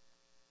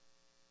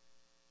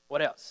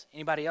 What else?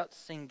 Anybody else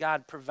seen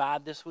God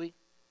provide this week?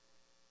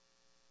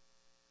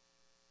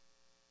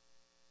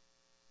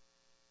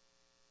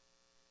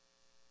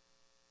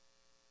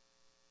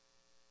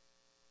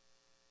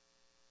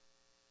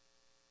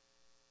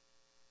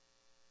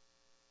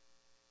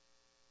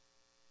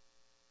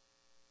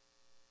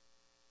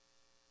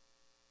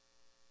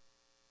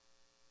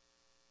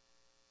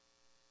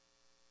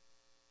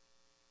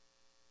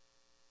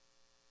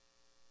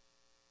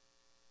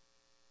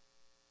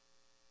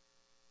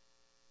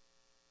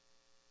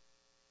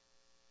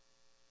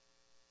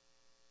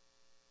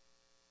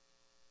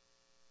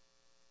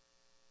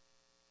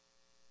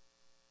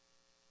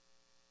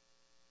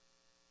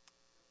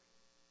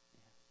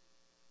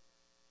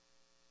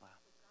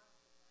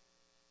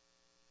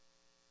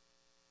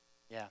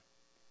 Yeah.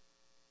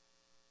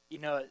 You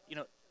know,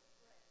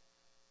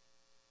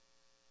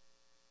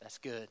 that's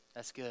good.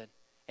 That's good.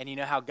 And you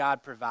know how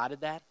God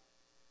provided that?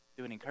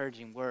 Through an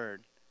encouraging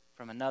word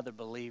from another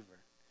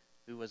believer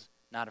who was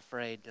not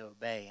afraid to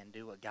obey and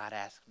do what God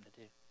asked him to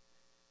do.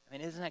 I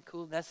mean, isn't that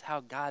cool? That's how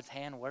God's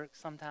hand works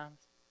sometimes.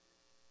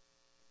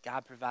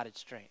 God provided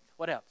strength.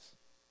 What else?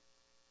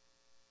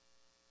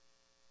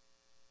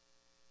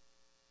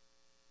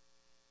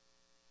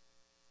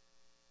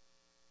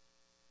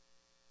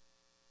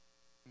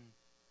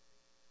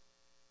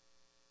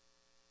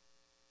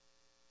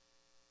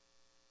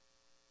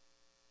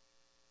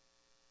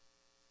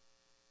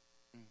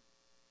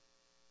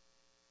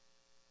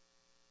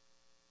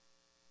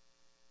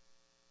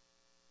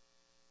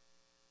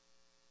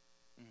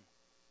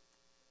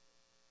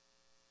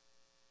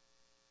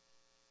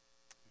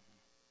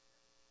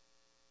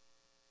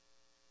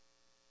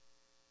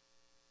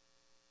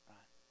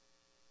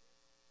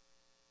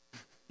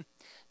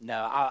 No,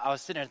 I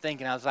was sitting there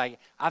thinking, I was like,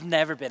 I've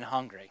never been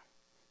hungry.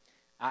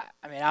 I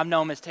mean, I've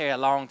known Miss Terry a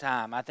long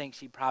time. I think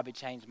she probably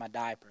changed my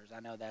diapers. I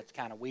know that's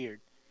kind of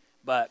weird.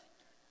 But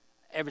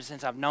ever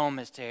since I've known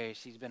Miss Terry,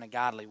 she's been a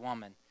godly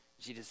woman.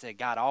 She just said,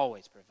 God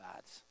always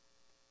provides.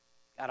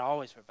 God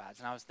always provides.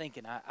 And I was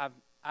thinking,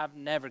 I've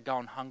never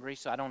gone hungry,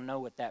 so I don't know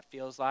what that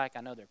feels like.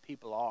 I know there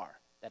people are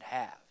that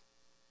have.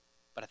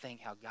 But I think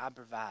how God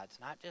provides,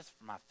 not just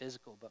for my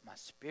physical, but my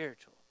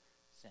spiritual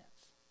sense.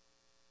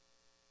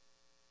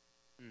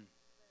 Amen.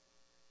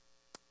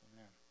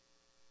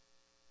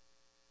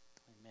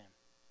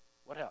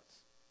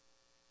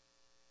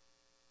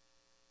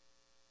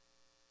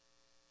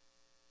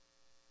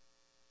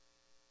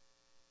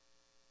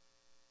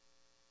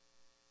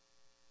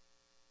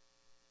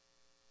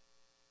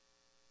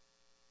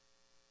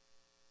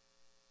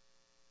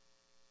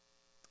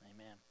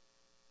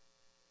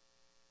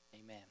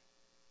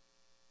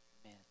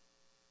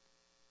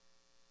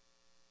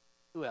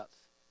 Who else?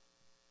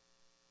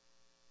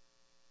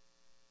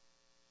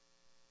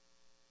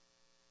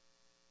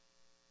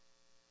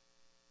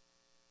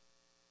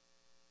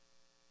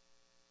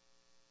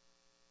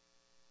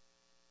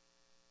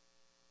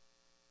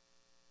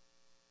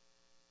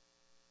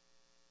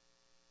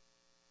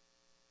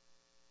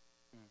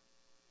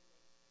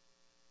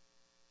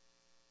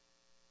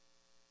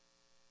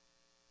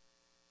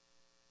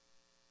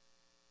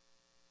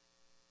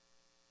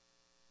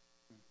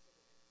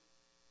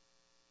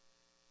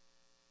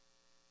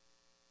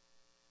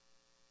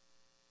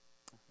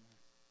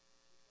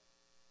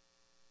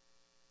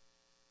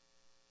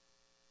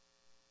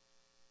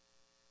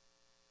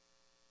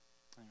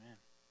 Amen.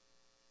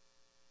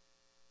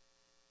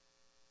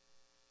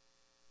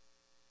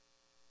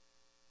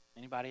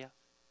 Anybody else?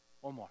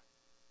 One more.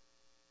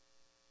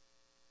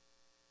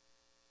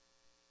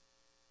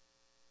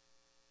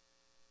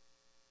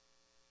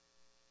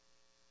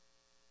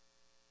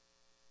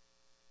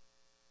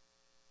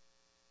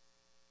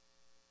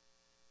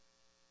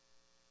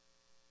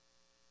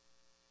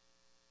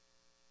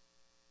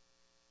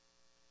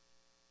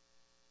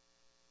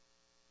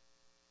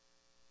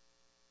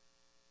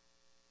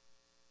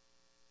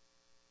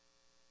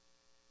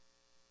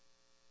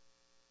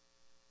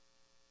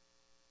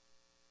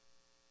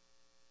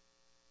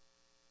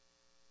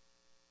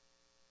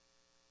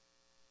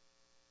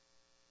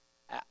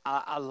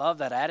 I love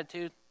that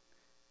attitude,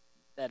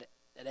 that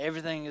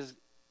everything is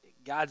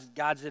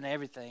God's in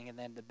everything, and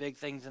then the big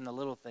things and the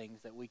little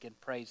things that we can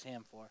praise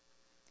Him for,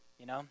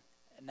 and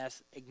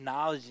that's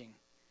acknowledging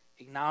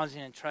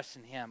and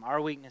trusting Him,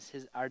 our weakness,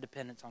 our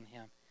dependence on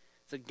Him.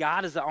 So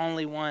God is the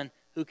only one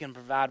who can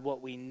provide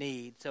what we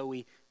need. So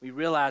we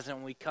realize that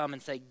when we come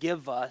and say,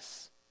 give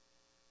us,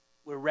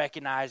 we're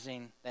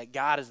recognizing that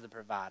God is the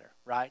provider,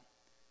 right?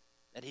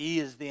 That He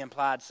is the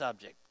implied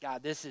subject.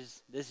 God, this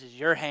is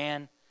your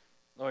hand.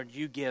 Lord,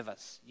 you give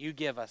us. You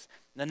give us.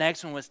 The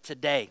next one was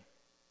today.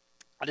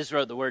 I just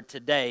wrote the word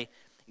today.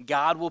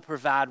 God will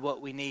provide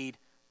what we need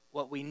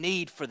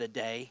for the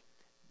day,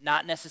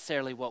 not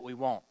necessarily what we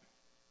want.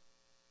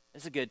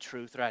 This is a good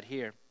truth right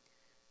here.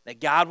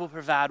 That God will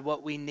provide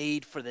what we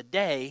need for the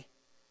day,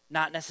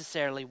 not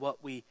necessarily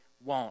what we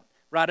want.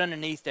 Right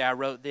underneath there, I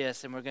wrote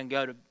this, and we're going to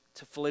go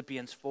to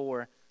Philippians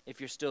 4, if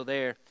you're still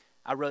there.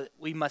 I wrote,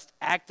 we must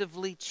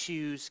actively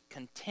choose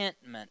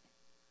contentment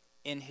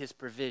in His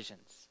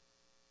provisions.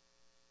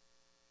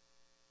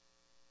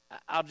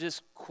 I'll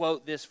just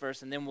quote this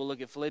verse, and then we'll look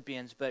at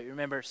Philippians. But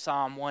remember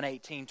Psalm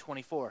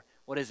 118:24.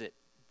 What is it?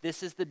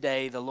 This is the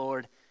day the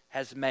Lord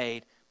has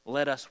made.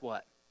 Let us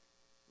what?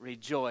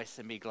 Rejoice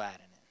and be glad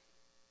in it.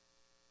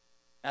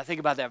 And I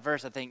think about that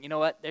verse. I think, you know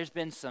what? There's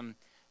been some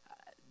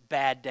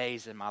bad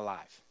days in my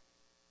life.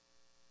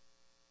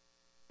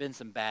 Been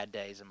some bad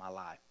days in my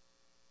life.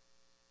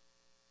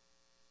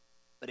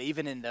 But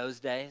even in those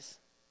days,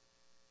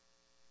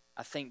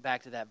 I think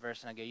back to that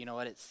verse and I go, you know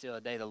what? It's still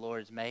a day the Lord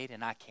has made,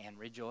 and I can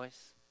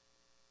rejoice.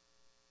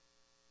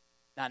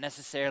 Not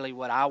necessarily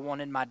what I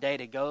wanted my day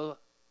to go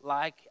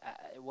like.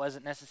 It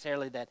wasn't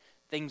necessarily that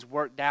things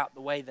worked out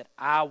the way that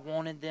I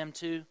wanted them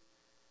to.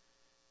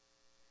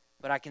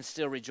 But I can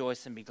still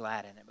rejoice and be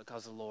glad in it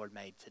because the Lord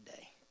made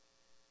today.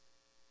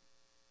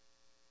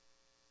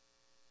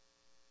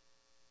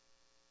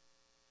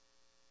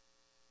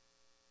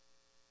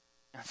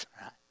 That's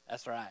right.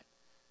 That's right.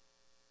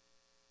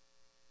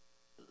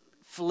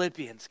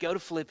 Philippians. Go to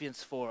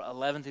Philippians 4,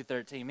 11 through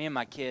 13. Me and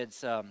my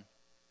kids,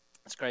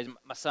 it's crazy.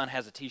 My son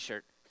has a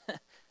T-shirt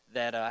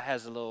that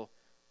has a little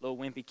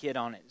wimpy kid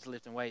on it. He's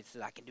lifting weights. It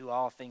says, I can do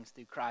all things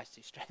through Christ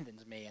who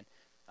strengthens me. And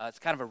it's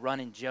kind of a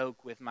running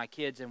joke with my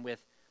kids and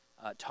with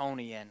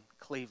Tony and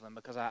Cleveland,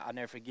 because I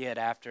never forget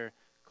after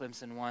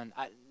Clemson won.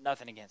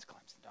 Nothing against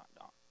Clemson.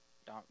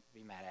 Don't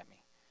be mad at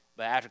me.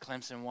 But after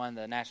Clemson won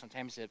the national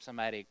championship,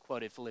 somebody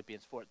quoted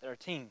Philippians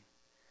 4:13.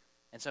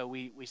 And so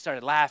we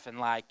started laughing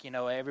like,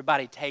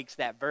 everybody takes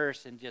that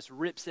verse and just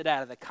rips it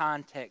out of the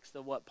context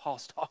of what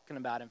Paul's talking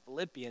about in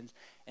Philippians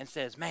and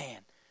says, man,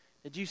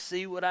 did you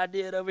see what I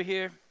did over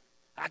here?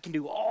 I can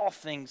do all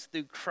things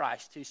through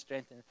Christ who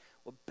strengthens.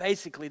 Well,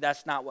 basically,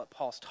 that's not what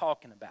Paul's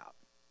talking about.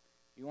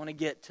 You want to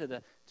get to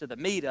the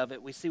meat of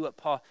it. We see what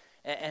Paul,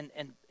 and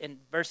in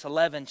verse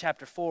 11,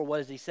 chapter 4, what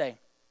does he say?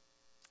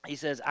 He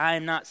says, I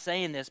am not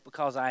saying this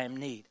because I am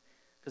in need,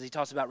 because he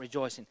talks about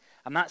rejoicing.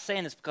 I'm not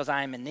saying this because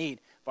I am in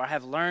need, for I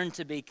have learned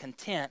to be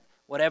content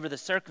whatever the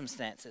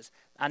circumstances.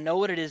 I know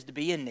what it is to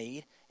be in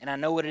need, and I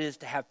know what it is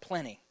to have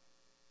plenty.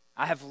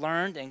 I have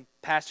learned, and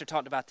Pastor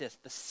talked about this,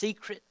 the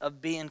secret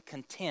of being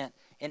content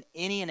in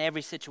any and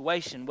every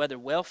situation, whether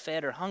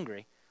well-fed or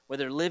hungry,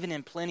 whether living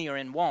in plenty or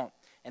in want.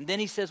 And then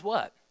he says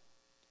what?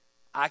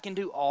 I can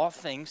do all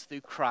things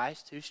through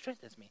Christ who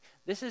strengthens me.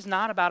 This is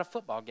not about a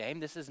football game.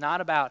 This is not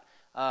about,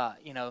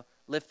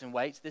 lifting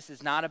weights. This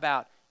is not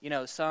about,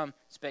 some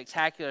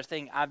spectacular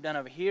thing I've done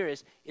over here.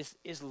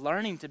 Is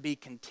learning to be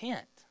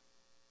content.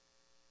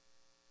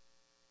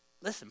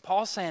 Listen,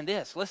 Paul's saying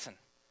this. Listen,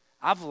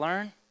 I've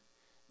learned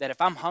that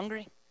if I'm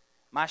hungry,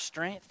 my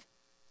strength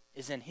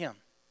is in Him.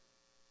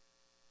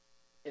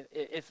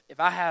 If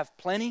I have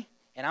plenty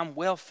and I'm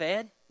well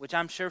fed, which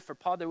I'm sure for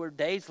Paul there were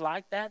days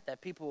like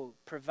that people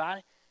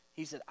provided,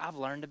 he said, I've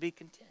learned to be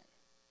content.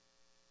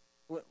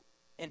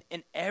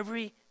 In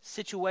every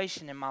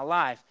situation in my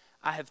life,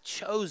 I have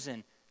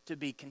chosen to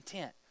be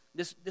content.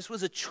 This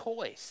was a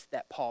choice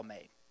that Paul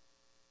made.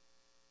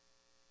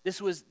 This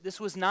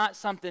was not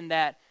something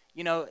that,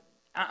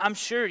 I'm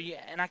sure,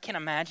 and I can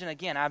imagine,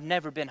 again, I've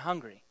never been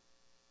hungry.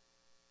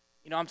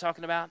 You know what I'm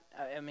talking about?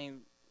 I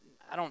mean,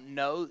 I don't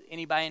know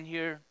anybody in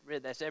here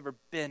that's ever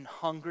been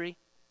hungry.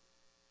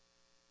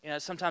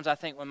 Sometimes I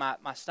think when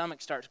my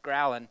stomach starts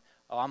growling,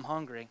 oh, I'm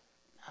hungry.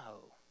 No.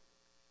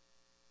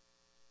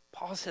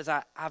 Paul says,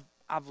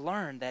 I've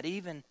learned that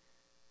even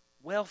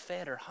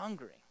well-fed or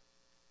hungry,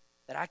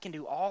 that I can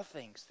do all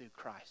things through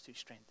Christ who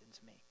strengthens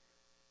me.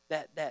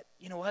 That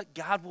you know what,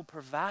 God will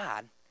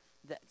provide.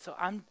 So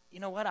I'm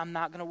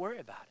not going to worry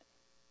about it.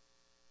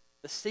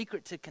 The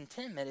secret to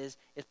contentment is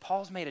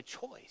Paul's made a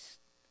choice.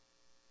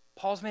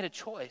 Paul's made a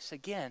choice,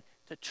 again,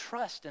 to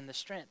trust in the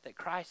strength that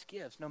Christ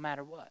gives no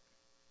matter what.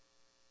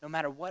 No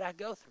matter what I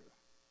go through.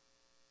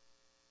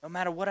 No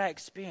matter what I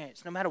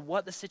experience, no matter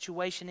what the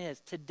situation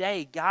is,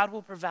 today God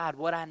will provide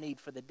what I need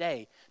for the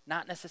day,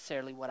 not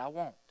necessarily what I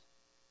want.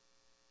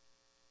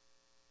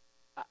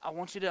 I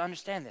want you to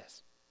understand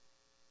this.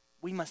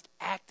 We must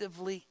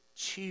actively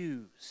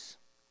choose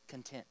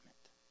contentment.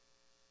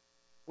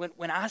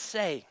 When I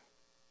say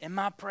in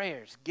my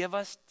prayers, give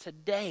us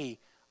today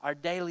our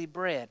daily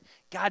bread,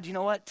 God, you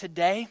know what?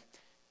 Today,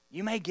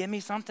 you may give me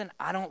something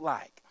I don't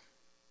like.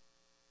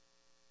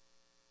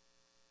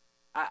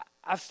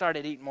 I've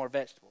started eating more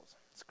vegetables.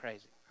 It's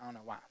crazy. I don't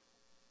know why.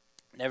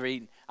 Never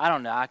eaten. I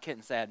don't know. I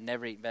couldn't say I've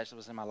never eaten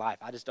vegetables in my life.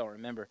 I just don't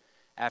remember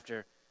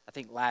after, I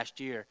think, last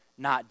year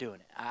not doing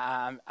it.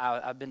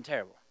 I've been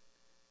terrible.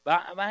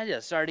 But I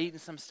just started eating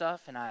some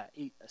stuff, and I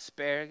eat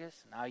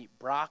asparagus, and I eat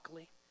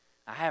broccoli.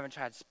 I haven't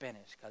tried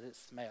spinach because it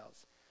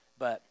smells.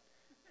 But,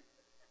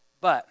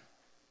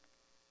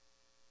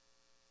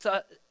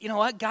 so, you know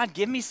what? God,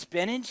 give me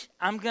spinach.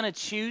 I'm going to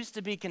choose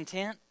to be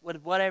content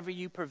with whatever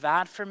you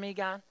provide for me,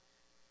 God.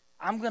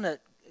 I'm going to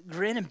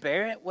grin and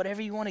bear it,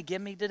 whatever you want to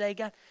give me today,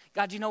 God.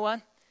 God, you know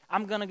what?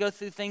 I'm going to go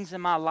through things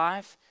in my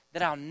life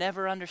that I'll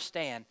never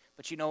understand.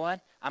 But you know what?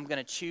 I'm going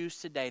to choose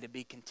today to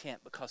be content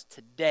because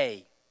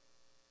today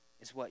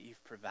is what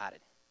you've provided.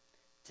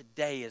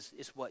 Today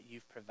is what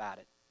you've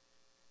provided.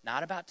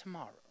 Not about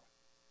tomorrow,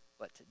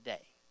 but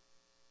today.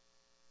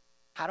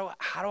 How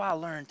do I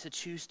learn to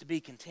choose to be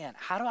content?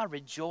 How do I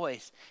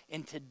rejoice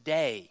in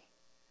today?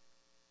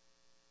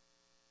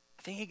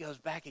 I think it goes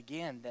back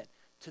again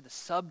to the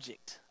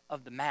subject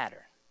of the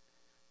matter.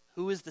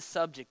 Who is the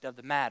subject of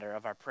the matter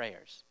of our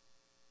prayers?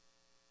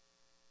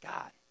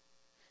 God.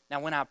 Now,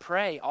 when I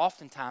pray,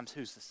 oftentimes,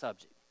 who's the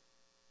subject?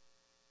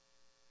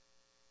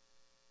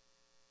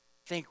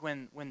 I think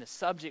when the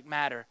subject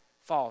matter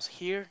falls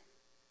here,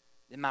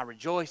 then my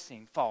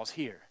rejoicing falls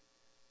here.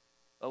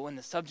 But when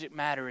the subject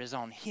matter is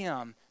on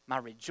him, my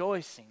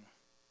rejoicing,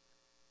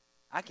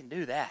 I can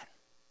do that.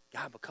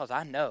 God, because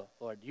I know,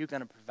 Lord, you're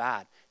going to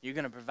provide. You're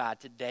going to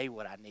provide today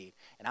what I need.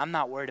 And I'm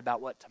not worried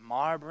about what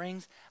tomorrow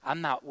brings.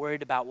 I'm not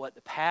worried about what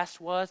the past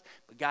was.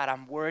 But God,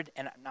 I'm worried,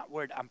 and I'm not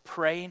worried. I'm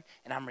praying,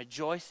 and I'm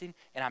rejoicing,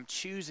 and I'm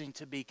choosing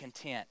to be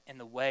content in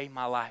the way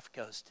my life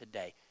goes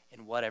today,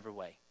 in whatever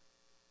way.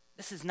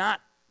 This is not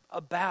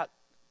about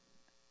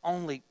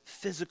only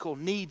physical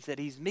needs that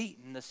he's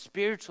meeting, the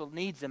spiritual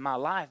needs in my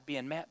life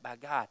being met by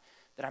God,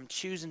 that I'm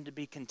choosing to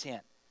be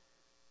content.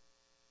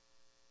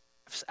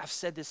 I've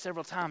said this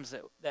several times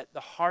that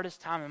the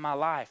hardest time in my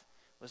life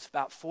was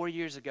about 4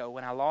 years ago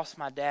when I lost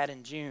my dad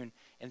in June,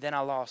 and then I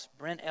lost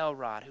Brent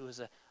Elrod, who was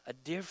a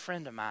dear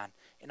friend of mine,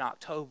 in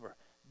October,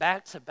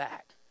 back to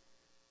back.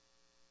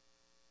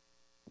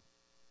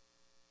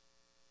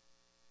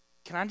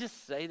 Can I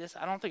just say this?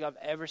 I don't think I've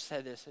ever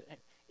said this.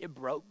 It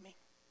broke me.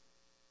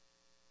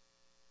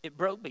 It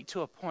broke me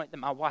to a point that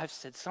my wife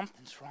said,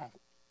 something's wrong.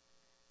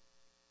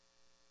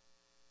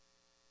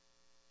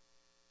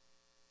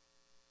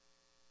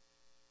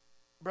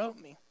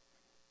 Broke me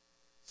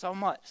so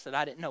much that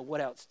I didn't know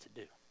what else to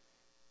do. I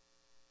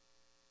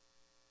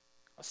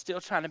was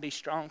still trying to be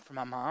strong for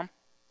my mom.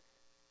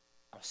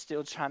 I was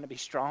still trying to be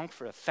strong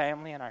for a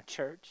family in our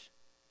church.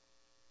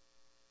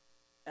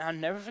 And I'll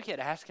never forget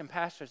asking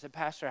Pastor, I said,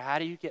 Pastor, how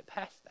do you get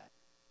past that?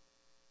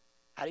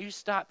 How do you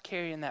stop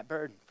carrying that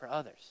burden for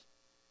others?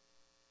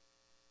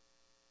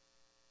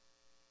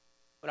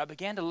 But I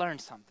began to learn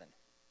something.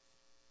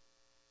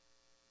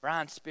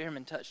 Brian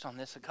Spearman touched on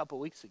this a couple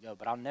weeks ago,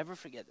 but I'll never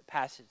forget the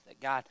passage that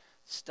God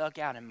stuck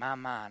out in my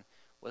mind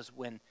was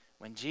when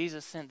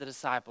Jesus sent the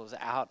disciples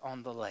out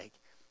on the lake,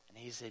 and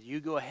he said, you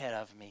go ahead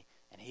of me,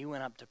 and he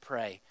went up to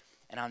pray.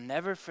 And I'll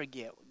never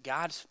forget what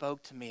God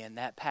spoke to me in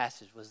that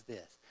passage was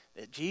this,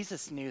 that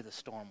Jesus knew the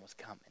storm was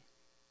coming,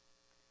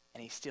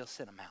 and he still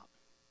sent them out.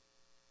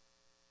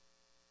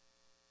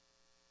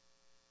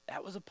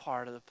 That was a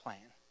part of the plan.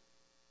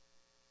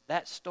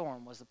 That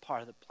storm was a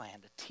part of the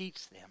plan to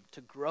teach them,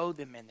 to grow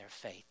them in their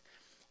faith.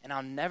 And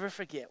I'll never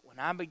forget when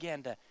I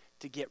began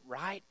to get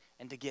right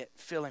and to get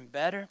feeling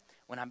better,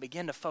 when I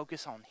began to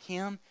focus on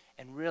him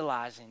and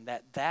realizing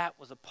that that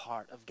was a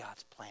part of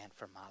God's plan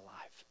for my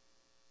life.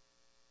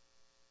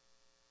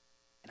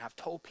 And I've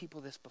told people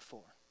this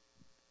before,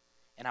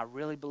 and I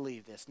really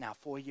believe this. Now,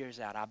 4 years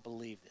out, I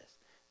believe this,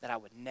 that I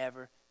would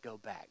never go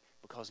back,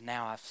 because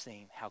now I've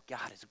seen how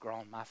God has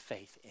grown my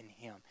faith in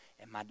him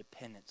and my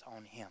dependence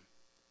on him.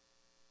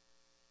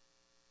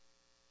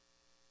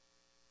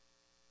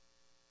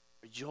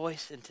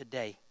 Rejoice in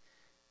today,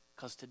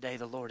 because today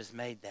the Lord has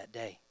made that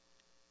day.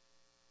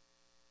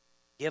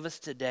 Give us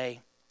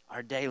today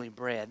our daily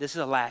bread. This is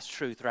the last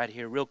truth right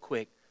here, real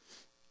quick.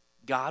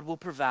 God will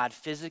provide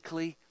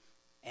physically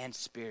and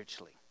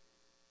spiritually.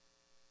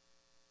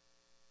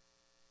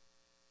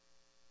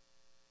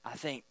 I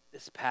think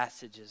this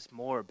passage is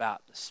more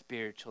about the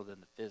spiritual than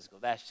the physical.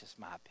 That's just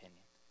my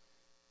opinion.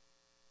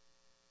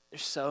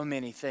 There's so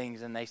many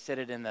things, and they said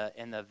it in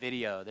the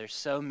video. There's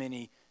so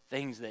many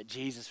things that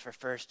Jesus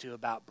refers to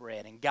about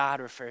bread, and God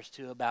refers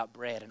to about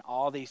bread, and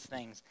all these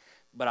things.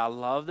 But I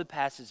love the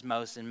passage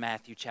most in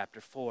Matthew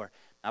chapter 4.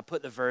 I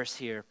put the verse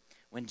here.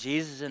 When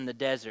Jesus is in the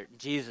desert,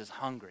 Jesus is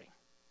hungry.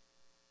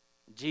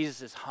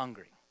 Jesus is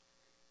hungry.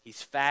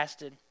 He's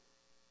fasted.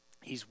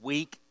 He's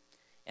weak.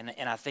 And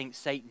I think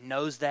Satan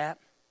knows that.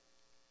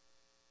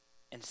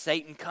 And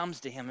Satan comes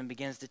to him and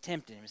begins to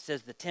tempt him. It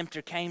says the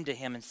tempter came to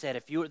him and said,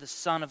 if you are the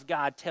Son of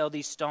God, tell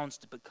these stones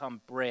to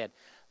become bread.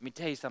 Let me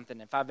tell you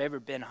something. If I've ever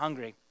been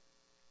hungry,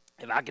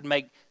 if I could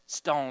make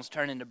stones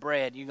turn into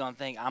bread, you're going to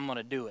think I'm going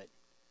to do it.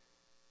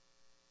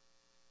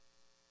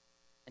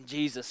 And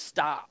Jesus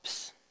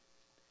stops.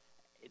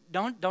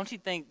 Don't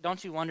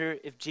you wonder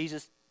if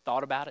Jesus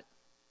thought about it?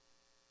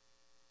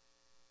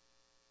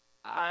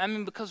 I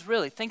mean, because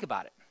really, think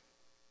about it.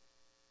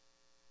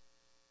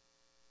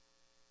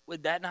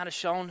 Would that not have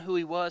shown who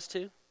he was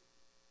too?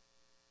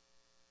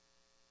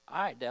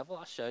 All right, devil,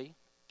 I'll show you.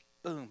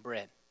 Boom,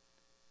 bread.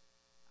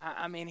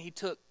 I mean, he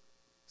took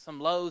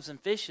some loaves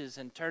and fishes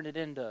and turned it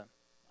into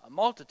a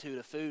multitude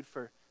of food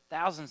for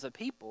thousands of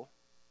people.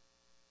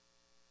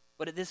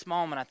 But at this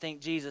moment, I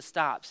think Jesus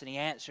stops and he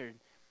answered,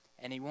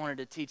 and he wanted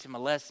to teach him a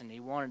lesson. He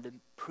wanted to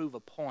prove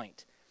a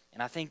point.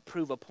 And I think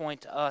prove a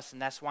point to us,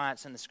 and that's why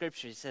it's in the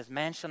scripture. It says,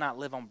 man shall not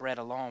live on bread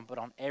alone, but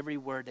on every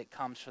word that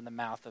comes from the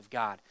mouth of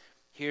God.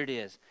 Here it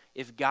is.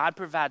 If God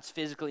provides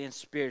physically and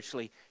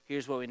spiritually,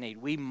 here's what we need.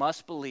 We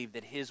must believe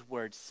that his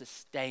word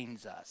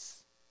sustains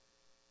us.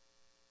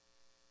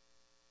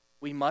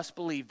 We must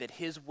believe that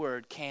his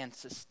word can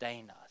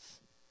sustain us.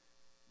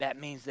 That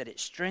means that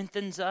it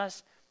strengthens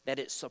us, that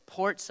it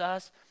supports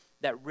us,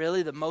 that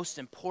really the most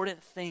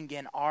important thing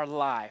in our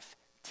life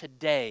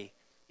today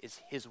is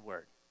his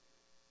word.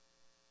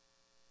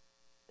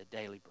 The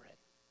daily bread.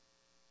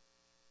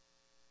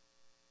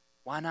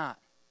 Why not?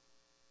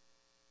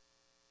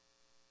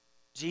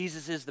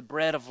 Jesus is the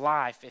bread of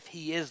life. If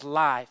he is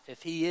life,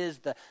 if he is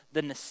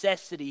the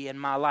necessity in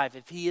my life,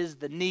 if he is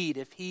the need,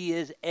 if he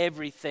is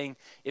everything,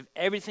 if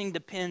everything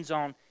depends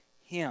on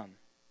him,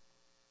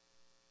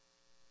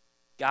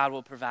 God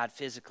will provide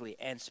physically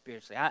and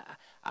spiritually.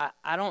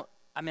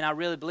 I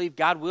really believe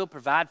God will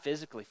provide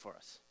physically for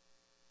us.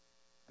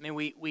 I mean,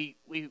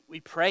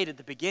 we prayed at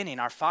the beginning,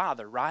 our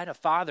Father, right? A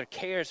father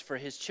cares for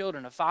his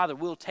children. A father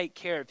will take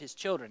care of his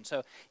children.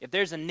 So if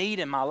there's a need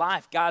in my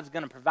life, God's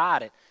going to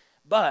provide it.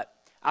 But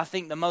I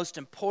think the most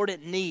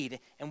important need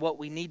and what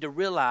we need to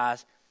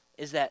realize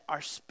is that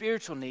our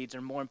spiritual needs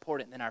are more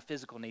important than our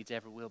physical needs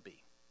ever will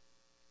be.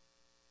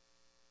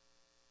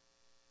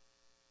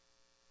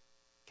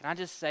 Can I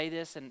just say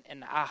this,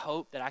 and I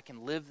hope that I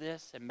can live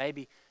this, and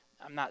maybe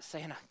I'm not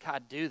saying,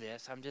 God, do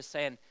this. I'm just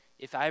saying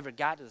if I ever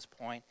got to this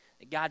point,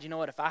 that God, you know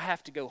what, if I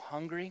have to go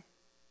hungry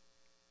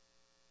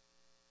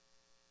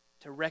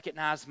to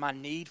recognize my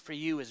need for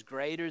you is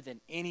greater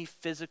than any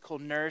physical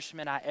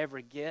nourishment I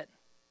ever get,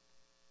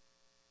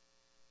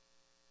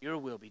 your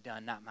will be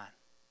done, not mine.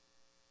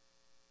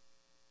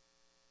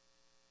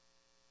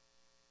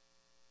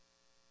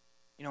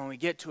 You know, when we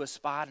get to a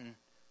spot and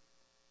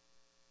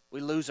we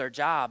lose our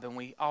job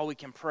and all we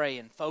can pray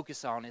and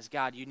focus on is,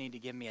 God, you need to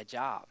give me a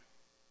job.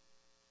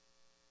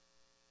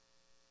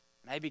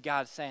 Maybe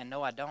God's saying,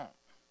 no, I don't.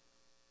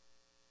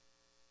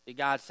 Maybe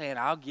God's saying,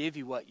 I'll give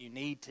you what you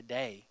need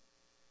today,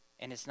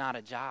 and it's not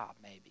a job,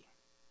 maybe.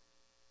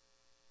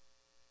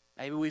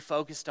 Maybe we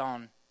focused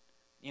on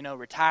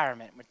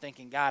retirement. We're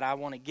thinking, God, I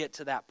want to get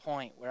to that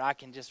point where I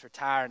can just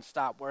retire and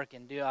stop working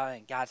and do all that.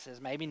 And God says,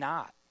 maybe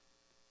not.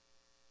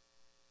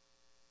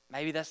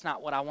 Maybe that's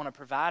not what I want to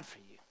provide for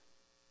you.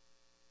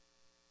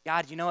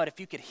 God, you know what? If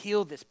you could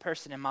heal this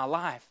person in my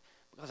life,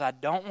 because I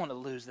don't want to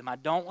lose them. I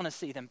don't want to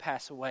see them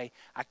pass away.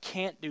 I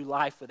can't do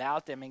life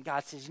without them. And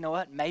God says, you know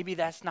what? Maybe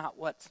that's not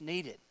what's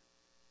needed.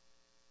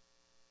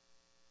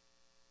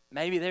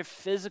 Maybe their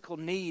physical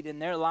need in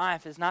their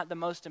life is not the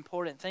most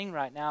important thing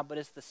right now, but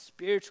it's the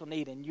spiritual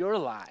need in your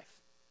life.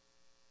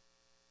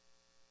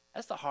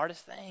 That's the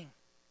hardest thing.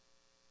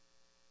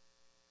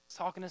 I was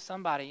talking to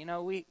somebody,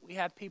 we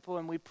have people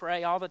and we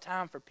pray all the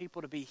time for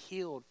people to be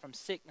healed from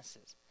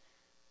sicknesses.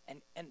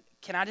 And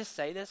can I just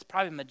say this?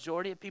 Probably the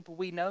majority of people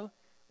we know,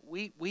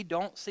 we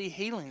don't see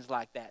healings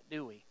like that,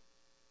 do we?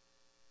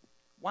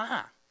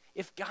 Why?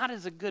 If God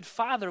is a good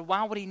Father,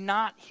 why would He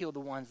not heal the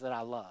ones that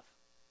I love?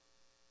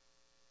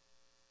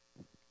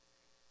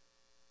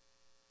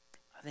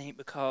 I think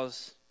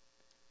because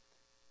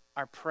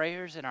our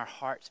prayers and our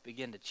hearts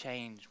begin to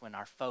change when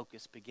our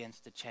focus begins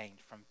to change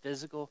from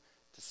physical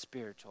to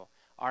spiritual.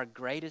 Our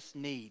greatest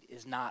need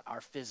is not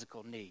our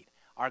physical need.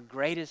 Our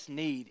greatest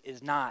need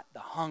is not the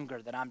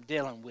hunger that I'm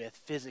dealing with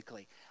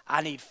physically.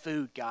 I need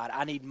food, God.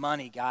 I need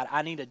money, God.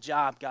 I need a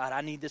job, God.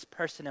 I need this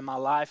person in my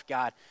life,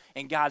 God.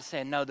 And God's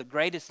saying, no, the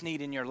greatest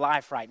need in your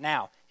life right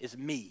now is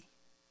me.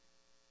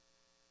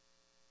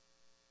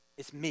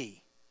 It's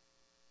me.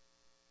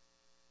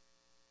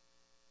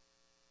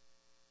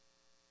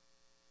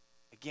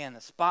 Again,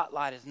 the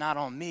spotlight is not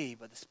on me,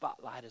 but the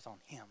spotlight is on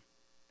Him.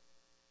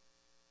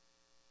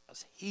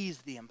 Because He's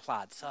the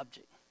implied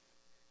subject.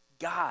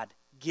 God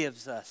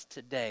gives us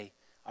today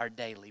our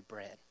daily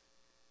bread.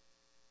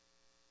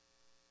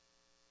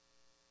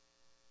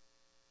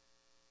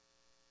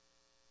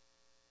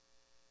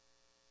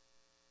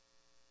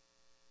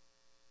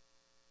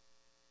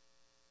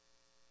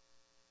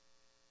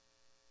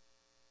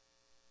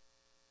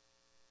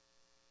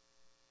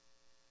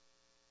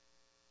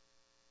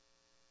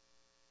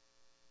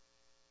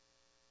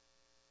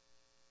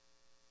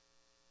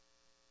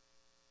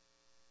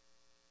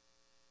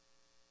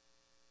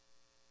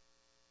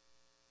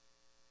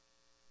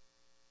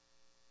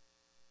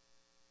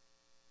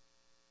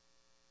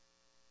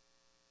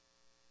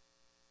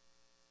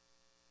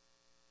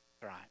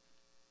 Right.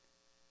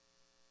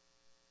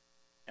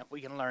 If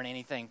we can learn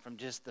anything from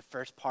just the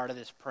first part of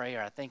this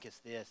prayer, I think it's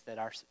this, that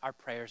our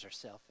prayers are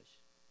selfish.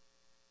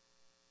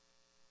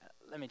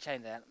 Let me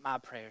change that. My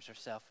prayers are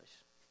selfish.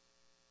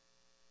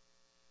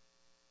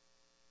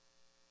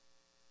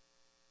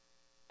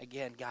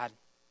 Again, God,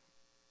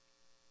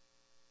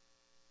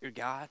 you're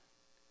God.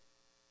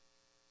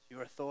 It's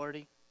your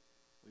authority.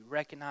 We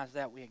recognize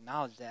that. We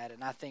acknowledge that.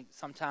 And I think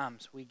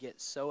sometimes we get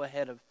so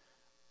ahead of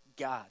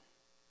God.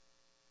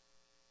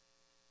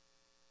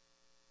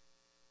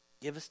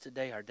 Give us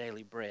today our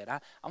daily bread.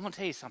 I want to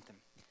tell you something.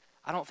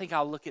 I don't think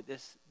I'll look at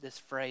this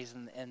phrase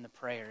in the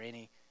prayer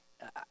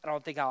I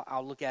don't think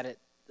I'll look at it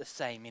the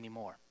same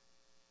anymore.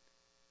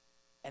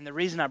 And the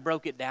reason I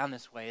broke it down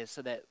this way is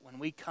so that when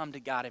we come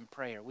to God in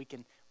prayer, we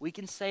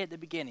can say at the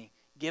beginning,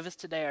 give us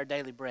today our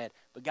daily bread.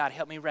 But God,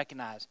 help me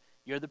recognize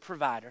you're the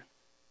provider.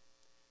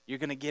 You're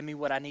going to give me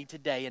what I need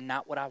today and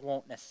not what I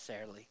want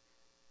necessarily.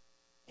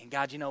 And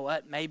God, you know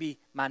what? Maybe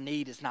my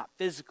need is not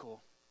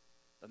physical,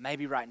 but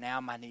maybe right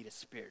now my need is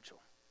spiritual.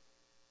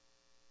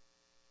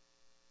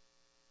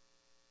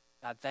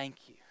 God, thank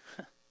you.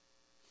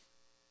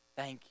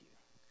 Thank you.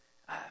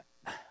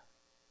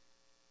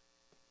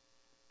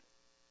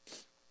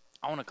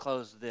 I want to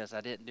close with this.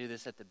 I didn't do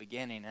this at the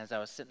beginning. As I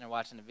was sitting there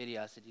watching the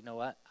video, I said, you know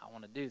what? I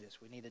want to do this.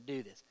 We need to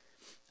do this.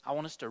 I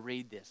want us to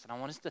read this, and I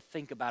want us to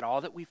think about all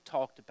that we've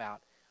talked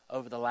about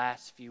over the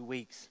last few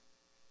weeks.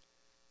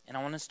 And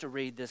I want us to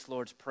read this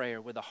Lord's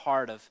Prayer with a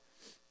heart of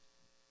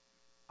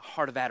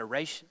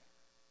adoration,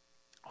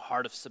 a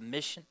heart of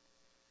submission,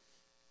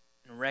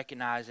 and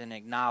recognizing and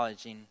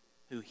acknowledging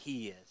who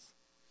He is.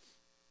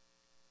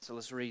 So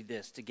let's read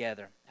this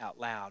together out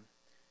loud.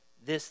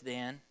 This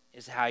then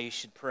is how you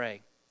should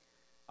pray.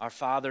 Our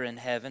Father in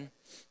heaven,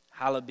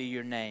 hallowed be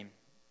your name.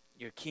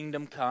 Your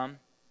kingdom come,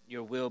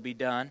 your will be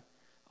done,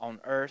 on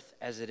earth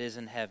as it is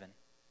in heaven.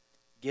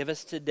 Give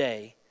us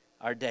today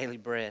our daily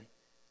bread,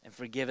 and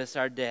forgive us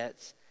our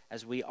debts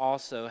as we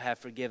also have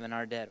forgiven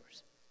our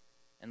debtors.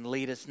 And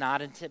lead us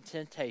not into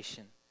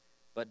temptation,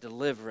 but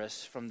deliver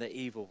us from the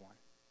evil one.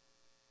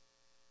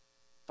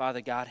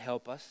 Father God,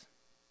 help us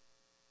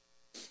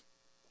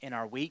in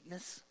our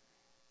weakness,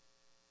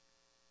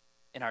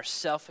 in our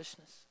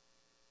selfishness.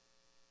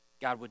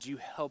 God, would you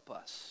help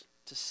us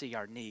to see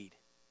our need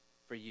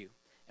for you?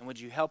 And would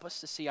you help us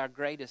to see our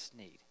greatest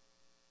need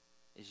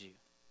is you?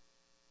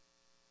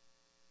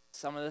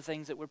 Some of the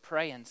things that we're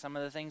praying, some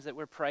of the things that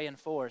we're praying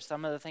for,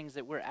 some of the things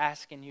that we're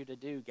asking you to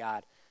do,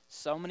 God,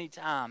 so many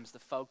times the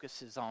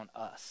focus is on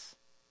us.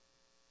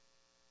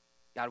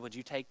 God, would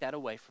you take that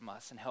away from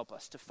us and help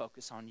us to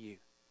focus on you?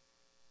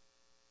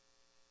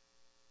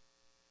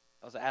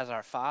 Because as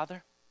our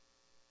Father,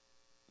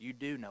 you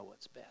do know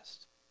what's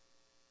best.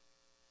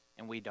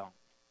 And we don't.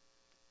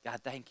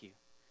 God, thank you.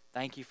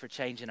 Thank you for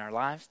changing our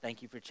lives.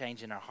 Thank you for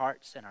changing our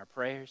hearts and our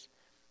prayers.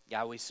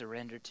 God, we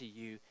surrender to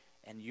you,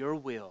 and your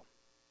will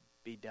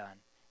be done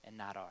and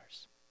not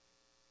ours.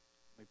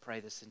 We pray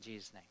this in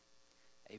Jesus' name.